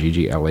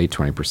 SNUGGLA,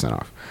 20%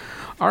 off.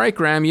 All right,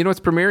 Graham, you know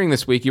what's premiering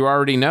this week? You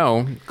already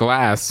know,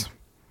 Glass.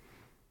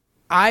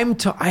 I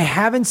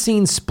haven't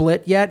seen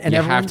Split yet, and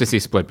you have to see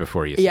Split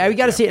before you see we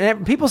got to see it.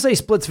 And people say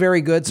Split's very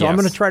good, so I'm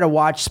going to try to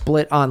watch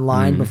Split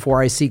online before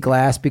I see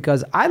Glass,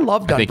 because I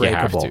loved Unbreakable. I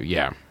think you have to,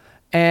 yeah.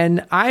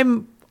 And I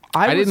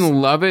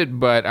didn't love it,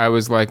 but I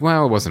was like,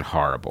 well, it wasn't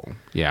horrible.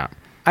 Yeah.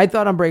 I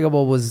thought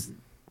Unbreakable was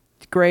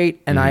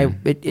great, and a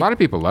lot of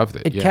people loved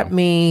it. It kept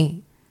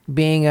me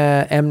being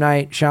a M.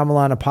 Night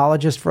Shyamalan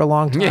apologist for a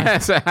long time.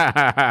 Yes.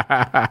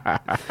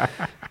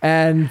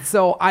 And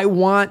so I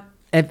want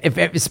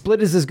if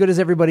Split is as good as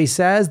everybody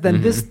says,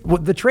 then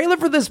the trailer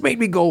for this made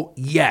me go,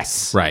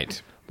 yes.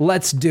 Right.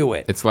 Let's do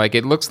it. It's like,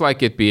 it looks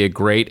like it'd be a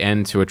great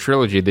end to a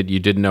trilogy that you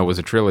didn't know was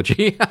a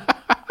trilogy.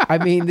 I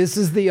mean, this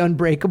is the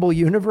Unbreakable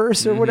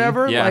universe or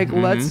whatever. Yeah. Like,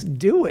 let's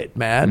do it,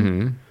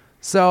 man.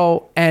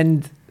 So,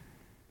 and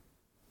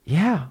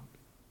yeah.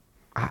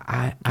 All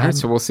right,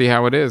 so we'll see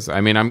how it is.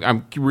 I mean,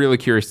 I'm really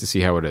curious to see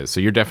how it is.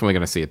 So you're definitely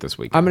going to see it this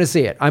week. I'm going to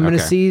see it. I'm going to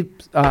see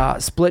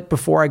Split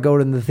before I go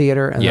to the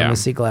theater, and then I'm going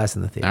to see Glass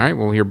in the theater. All right,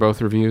 we'll hear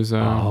both reviews.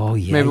 Oh,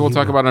 yeah. Maybe we'll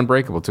talk about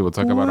Unbreakable, too. We'll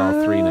talk about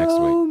all three next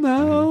week.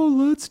 Now,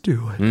 let's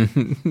do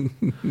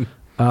it.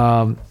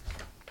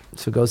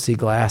 So go see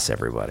Glass,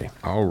 everybody.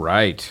 All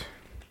right.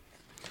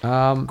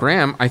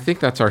 Graham, I think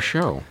that's our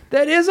show.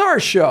 That is our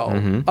show.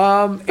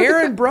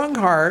 Aaron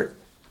Brunghart,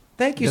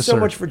 thank you so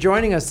much for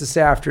joining us this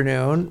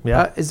afternoon.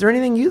 Yeah. Is there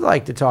anything you'd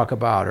like to talk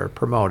about or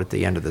promote at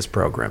the end of this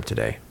program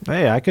today?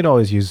 Hey, I could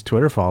always use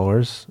Twitter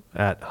followers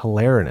at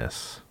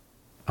Hilarinous.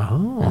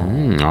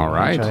 Oh. All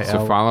right.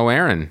 So follow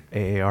Aaron.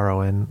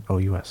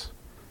 AARONOUS.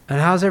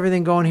 And how's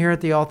everything going here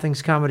at the All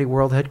Things Comedy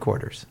World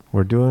headquarters?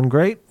 We're doing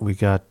great. We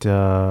got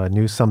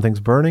new Something's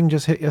Burning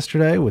just hit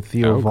yesterday with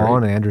Theo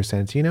Vaughn and Andrew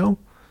Santino.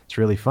 It's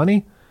really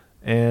funny.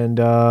 And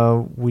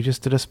we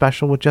just did a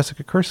special with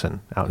Jessica Curson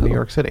out in New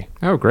York City.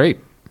 Oh, great.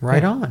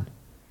 Right on.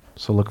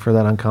 So look for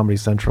that on Comedy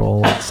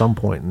Central at some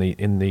point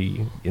in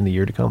the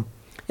year to come.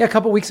 Yeah, a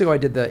couple weeks ago I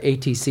did the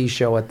ATC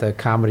show at the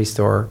Comedy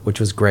Store, which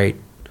was great.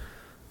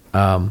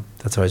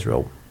 That's always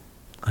real.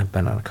 I've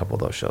been on a couple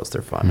of those shows.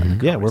 They're fun.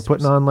 Yeah, we're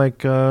putting on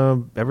like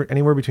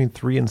anywhere between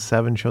 3 and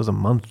 7 shows a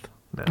month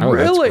now. Oh,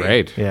 really?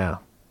 That's great. Yeah.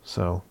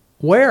 So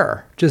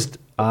where? Just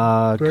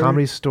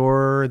Comedy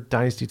Store,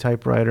 Dynasty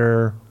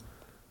Typewriter,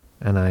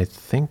 and I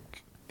think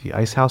the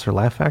Ice House or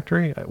Laugh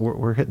Factory.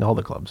 We're hitting all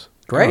the clubs.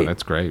 Great. Oh,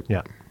 that's great.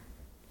 Yeah.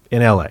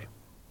 In LA.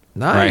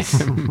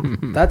 Nice.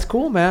 That's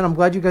cool, man. I'm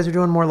glad you guys are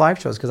doing more live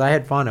shows because I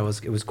had fun. It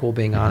was cool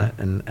being on it,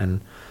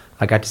 and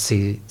I got to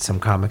see some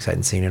comics I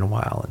hadn't seen in a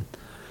while, and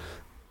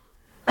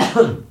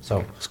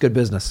so it's good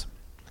business.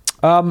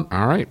 All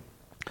right.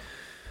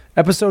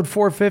 Episode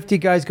 450,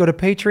 guys, go to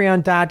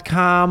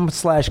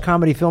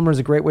patreon.com/comedyfilmer is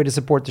a great way to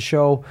support the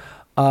show.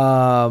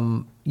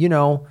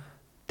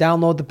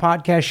 Download the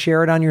podcast,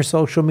 share it on your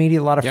social media.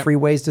 A lot of free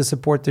ways to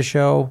support the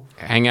show.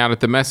 Hang out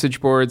at the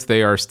message boards.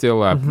 They are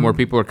still up. More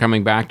people are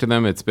coming back to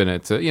them. It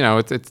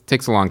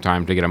takes a long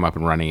time to get them up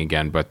and running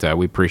again, but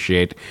we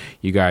appreciate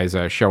you guys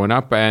showing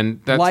up. And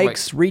that's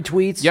likes,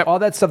 retweets, all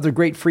that stuff. They're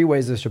great free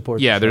ways to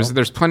support. Yeah, the show.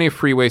 there's plenty of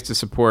free ways to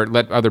support.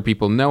 Let other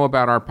people know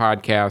about our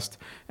podcast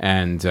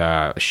and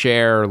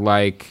share,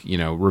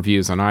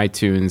 reviews on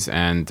iTunes.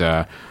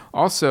 And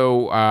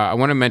also, I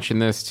want to mention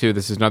this too.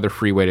 This is another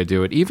free way to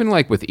do it. Even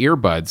like with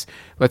earbuds,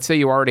 let's say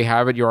you already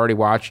have it, you already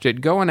watched it,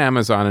 go on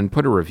Amazon and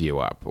put a review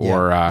up,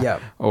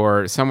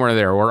 or somewhere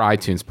there, or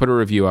iTunes, put a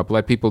review up.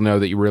 Let people know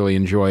that you really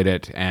enjoyed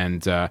it,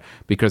 and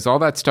because all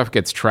that stuff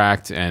gets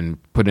tracked and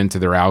put into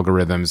their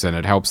algorithms, and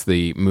it helps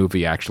the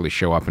movie actually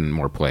show up in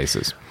more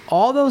places.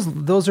 All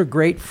those are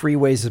great free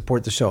ways to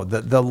support the show.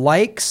 The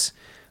likes,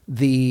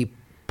 the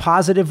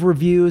positive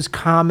reviews,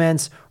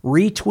 comments,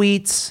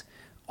 retweets.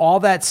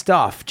 All that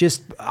stuff.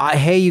 Just,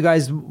 hey, you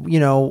guys,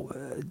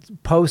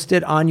 post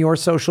it on your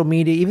social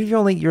media. Even if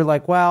you're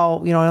like,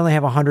 well, I only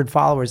have 100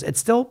 followers. It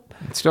still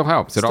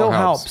helps. It all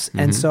helps. Mm-hmm.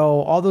 And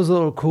so all those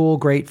little cool,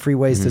 great free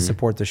ways to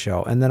support the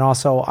show. And then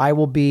also I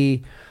will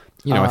be...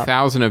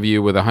 1,000 of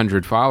you with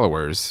 100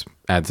 followers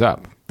adds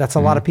up. That's a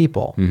lot of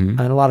people. And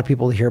a lot of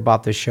people to hear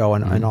about this show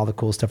and all the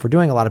cool stuff we're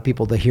doing. A lot of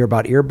people to hear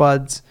about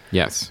earbuds.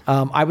 Yes.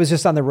 I was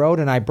just on the road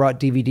and I brought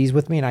DVDs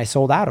with me and I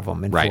sold out of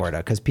them in Florida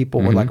because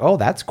people were like, oh,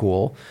 that's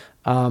cool.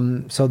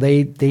 So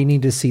they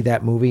need to see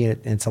that movie.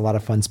 It's a lot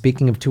of fun.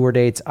 Speaking of tour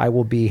dates, I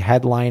will be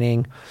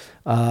headlining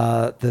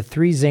the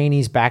 3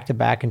 Zanies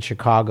back-to-back in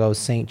Chicago,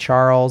 St.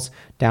 Charles,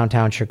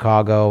 downtown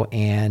Chicago,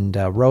 and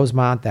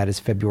Rosemont. That is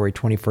February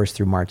 21st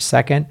through March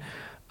 2nd.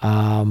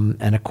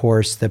 And of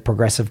course, the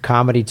Progressive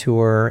Comedy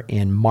Tour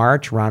in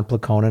March. Ron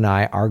Placone and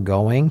I are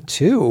going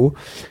to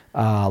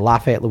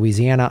Lafayette,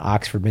 Louisiana,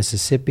 Oxford,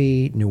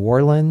 Mississippi, New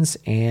Orleans,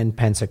 and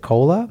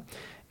Pensacola.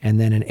 And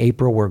then in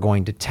April, we're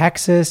going to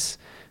Texas.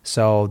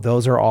 So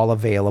those are all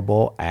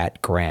available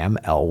at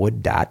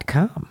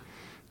grahamelwood.com.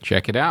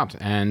 Check it out.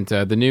 And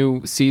the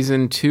new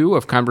season 2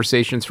 of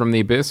Conversations from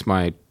the Abyss,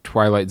 my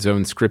Twilight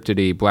Zone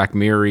scripted Black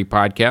Mirror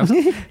podcast,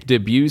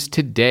 debuts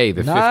today,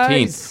 the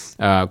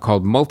 15th,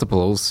 called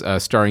Multiples,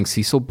 starring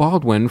Cecil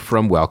Baldwin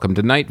from Welcome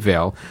to Night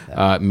Vale,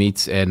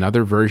 meets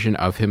another version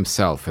of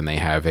himself, and they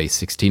have a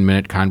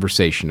 16-minute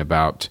conversation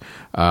about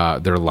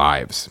their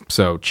lives.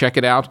 So check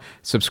it out.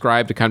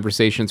 Subscribe to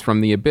Conversations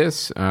from the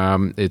Abyss.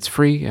 It's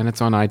free, and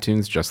it's on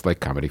iTunes, just like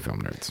Comedy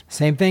Film Nerds.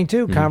 Same thing,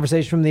 too.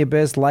 Conversation from the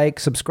Abyss. Like,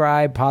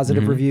 subscribe,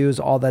 positive reviews,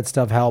 all that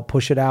stuff help.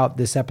 Push it out.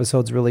 This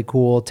episode's really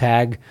cool.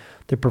 Tag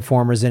the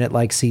performers in it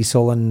like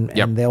Cecil and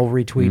they'll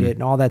retweet it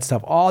and all that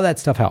stuff. All that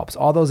stuff helps.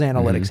 All those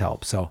analytics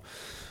help. So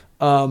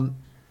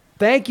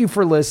Thank you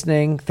for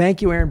listening.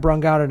 Thank you, Aaron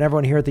Brungout, and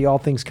everyone here at the All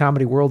Things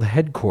Comedy World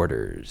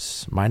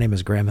headquarters. My name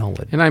is Graham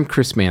Hillwood. And I'm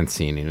Chris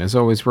Mancini. And as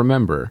always,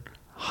 remember,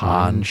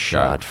 Han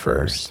shot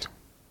first.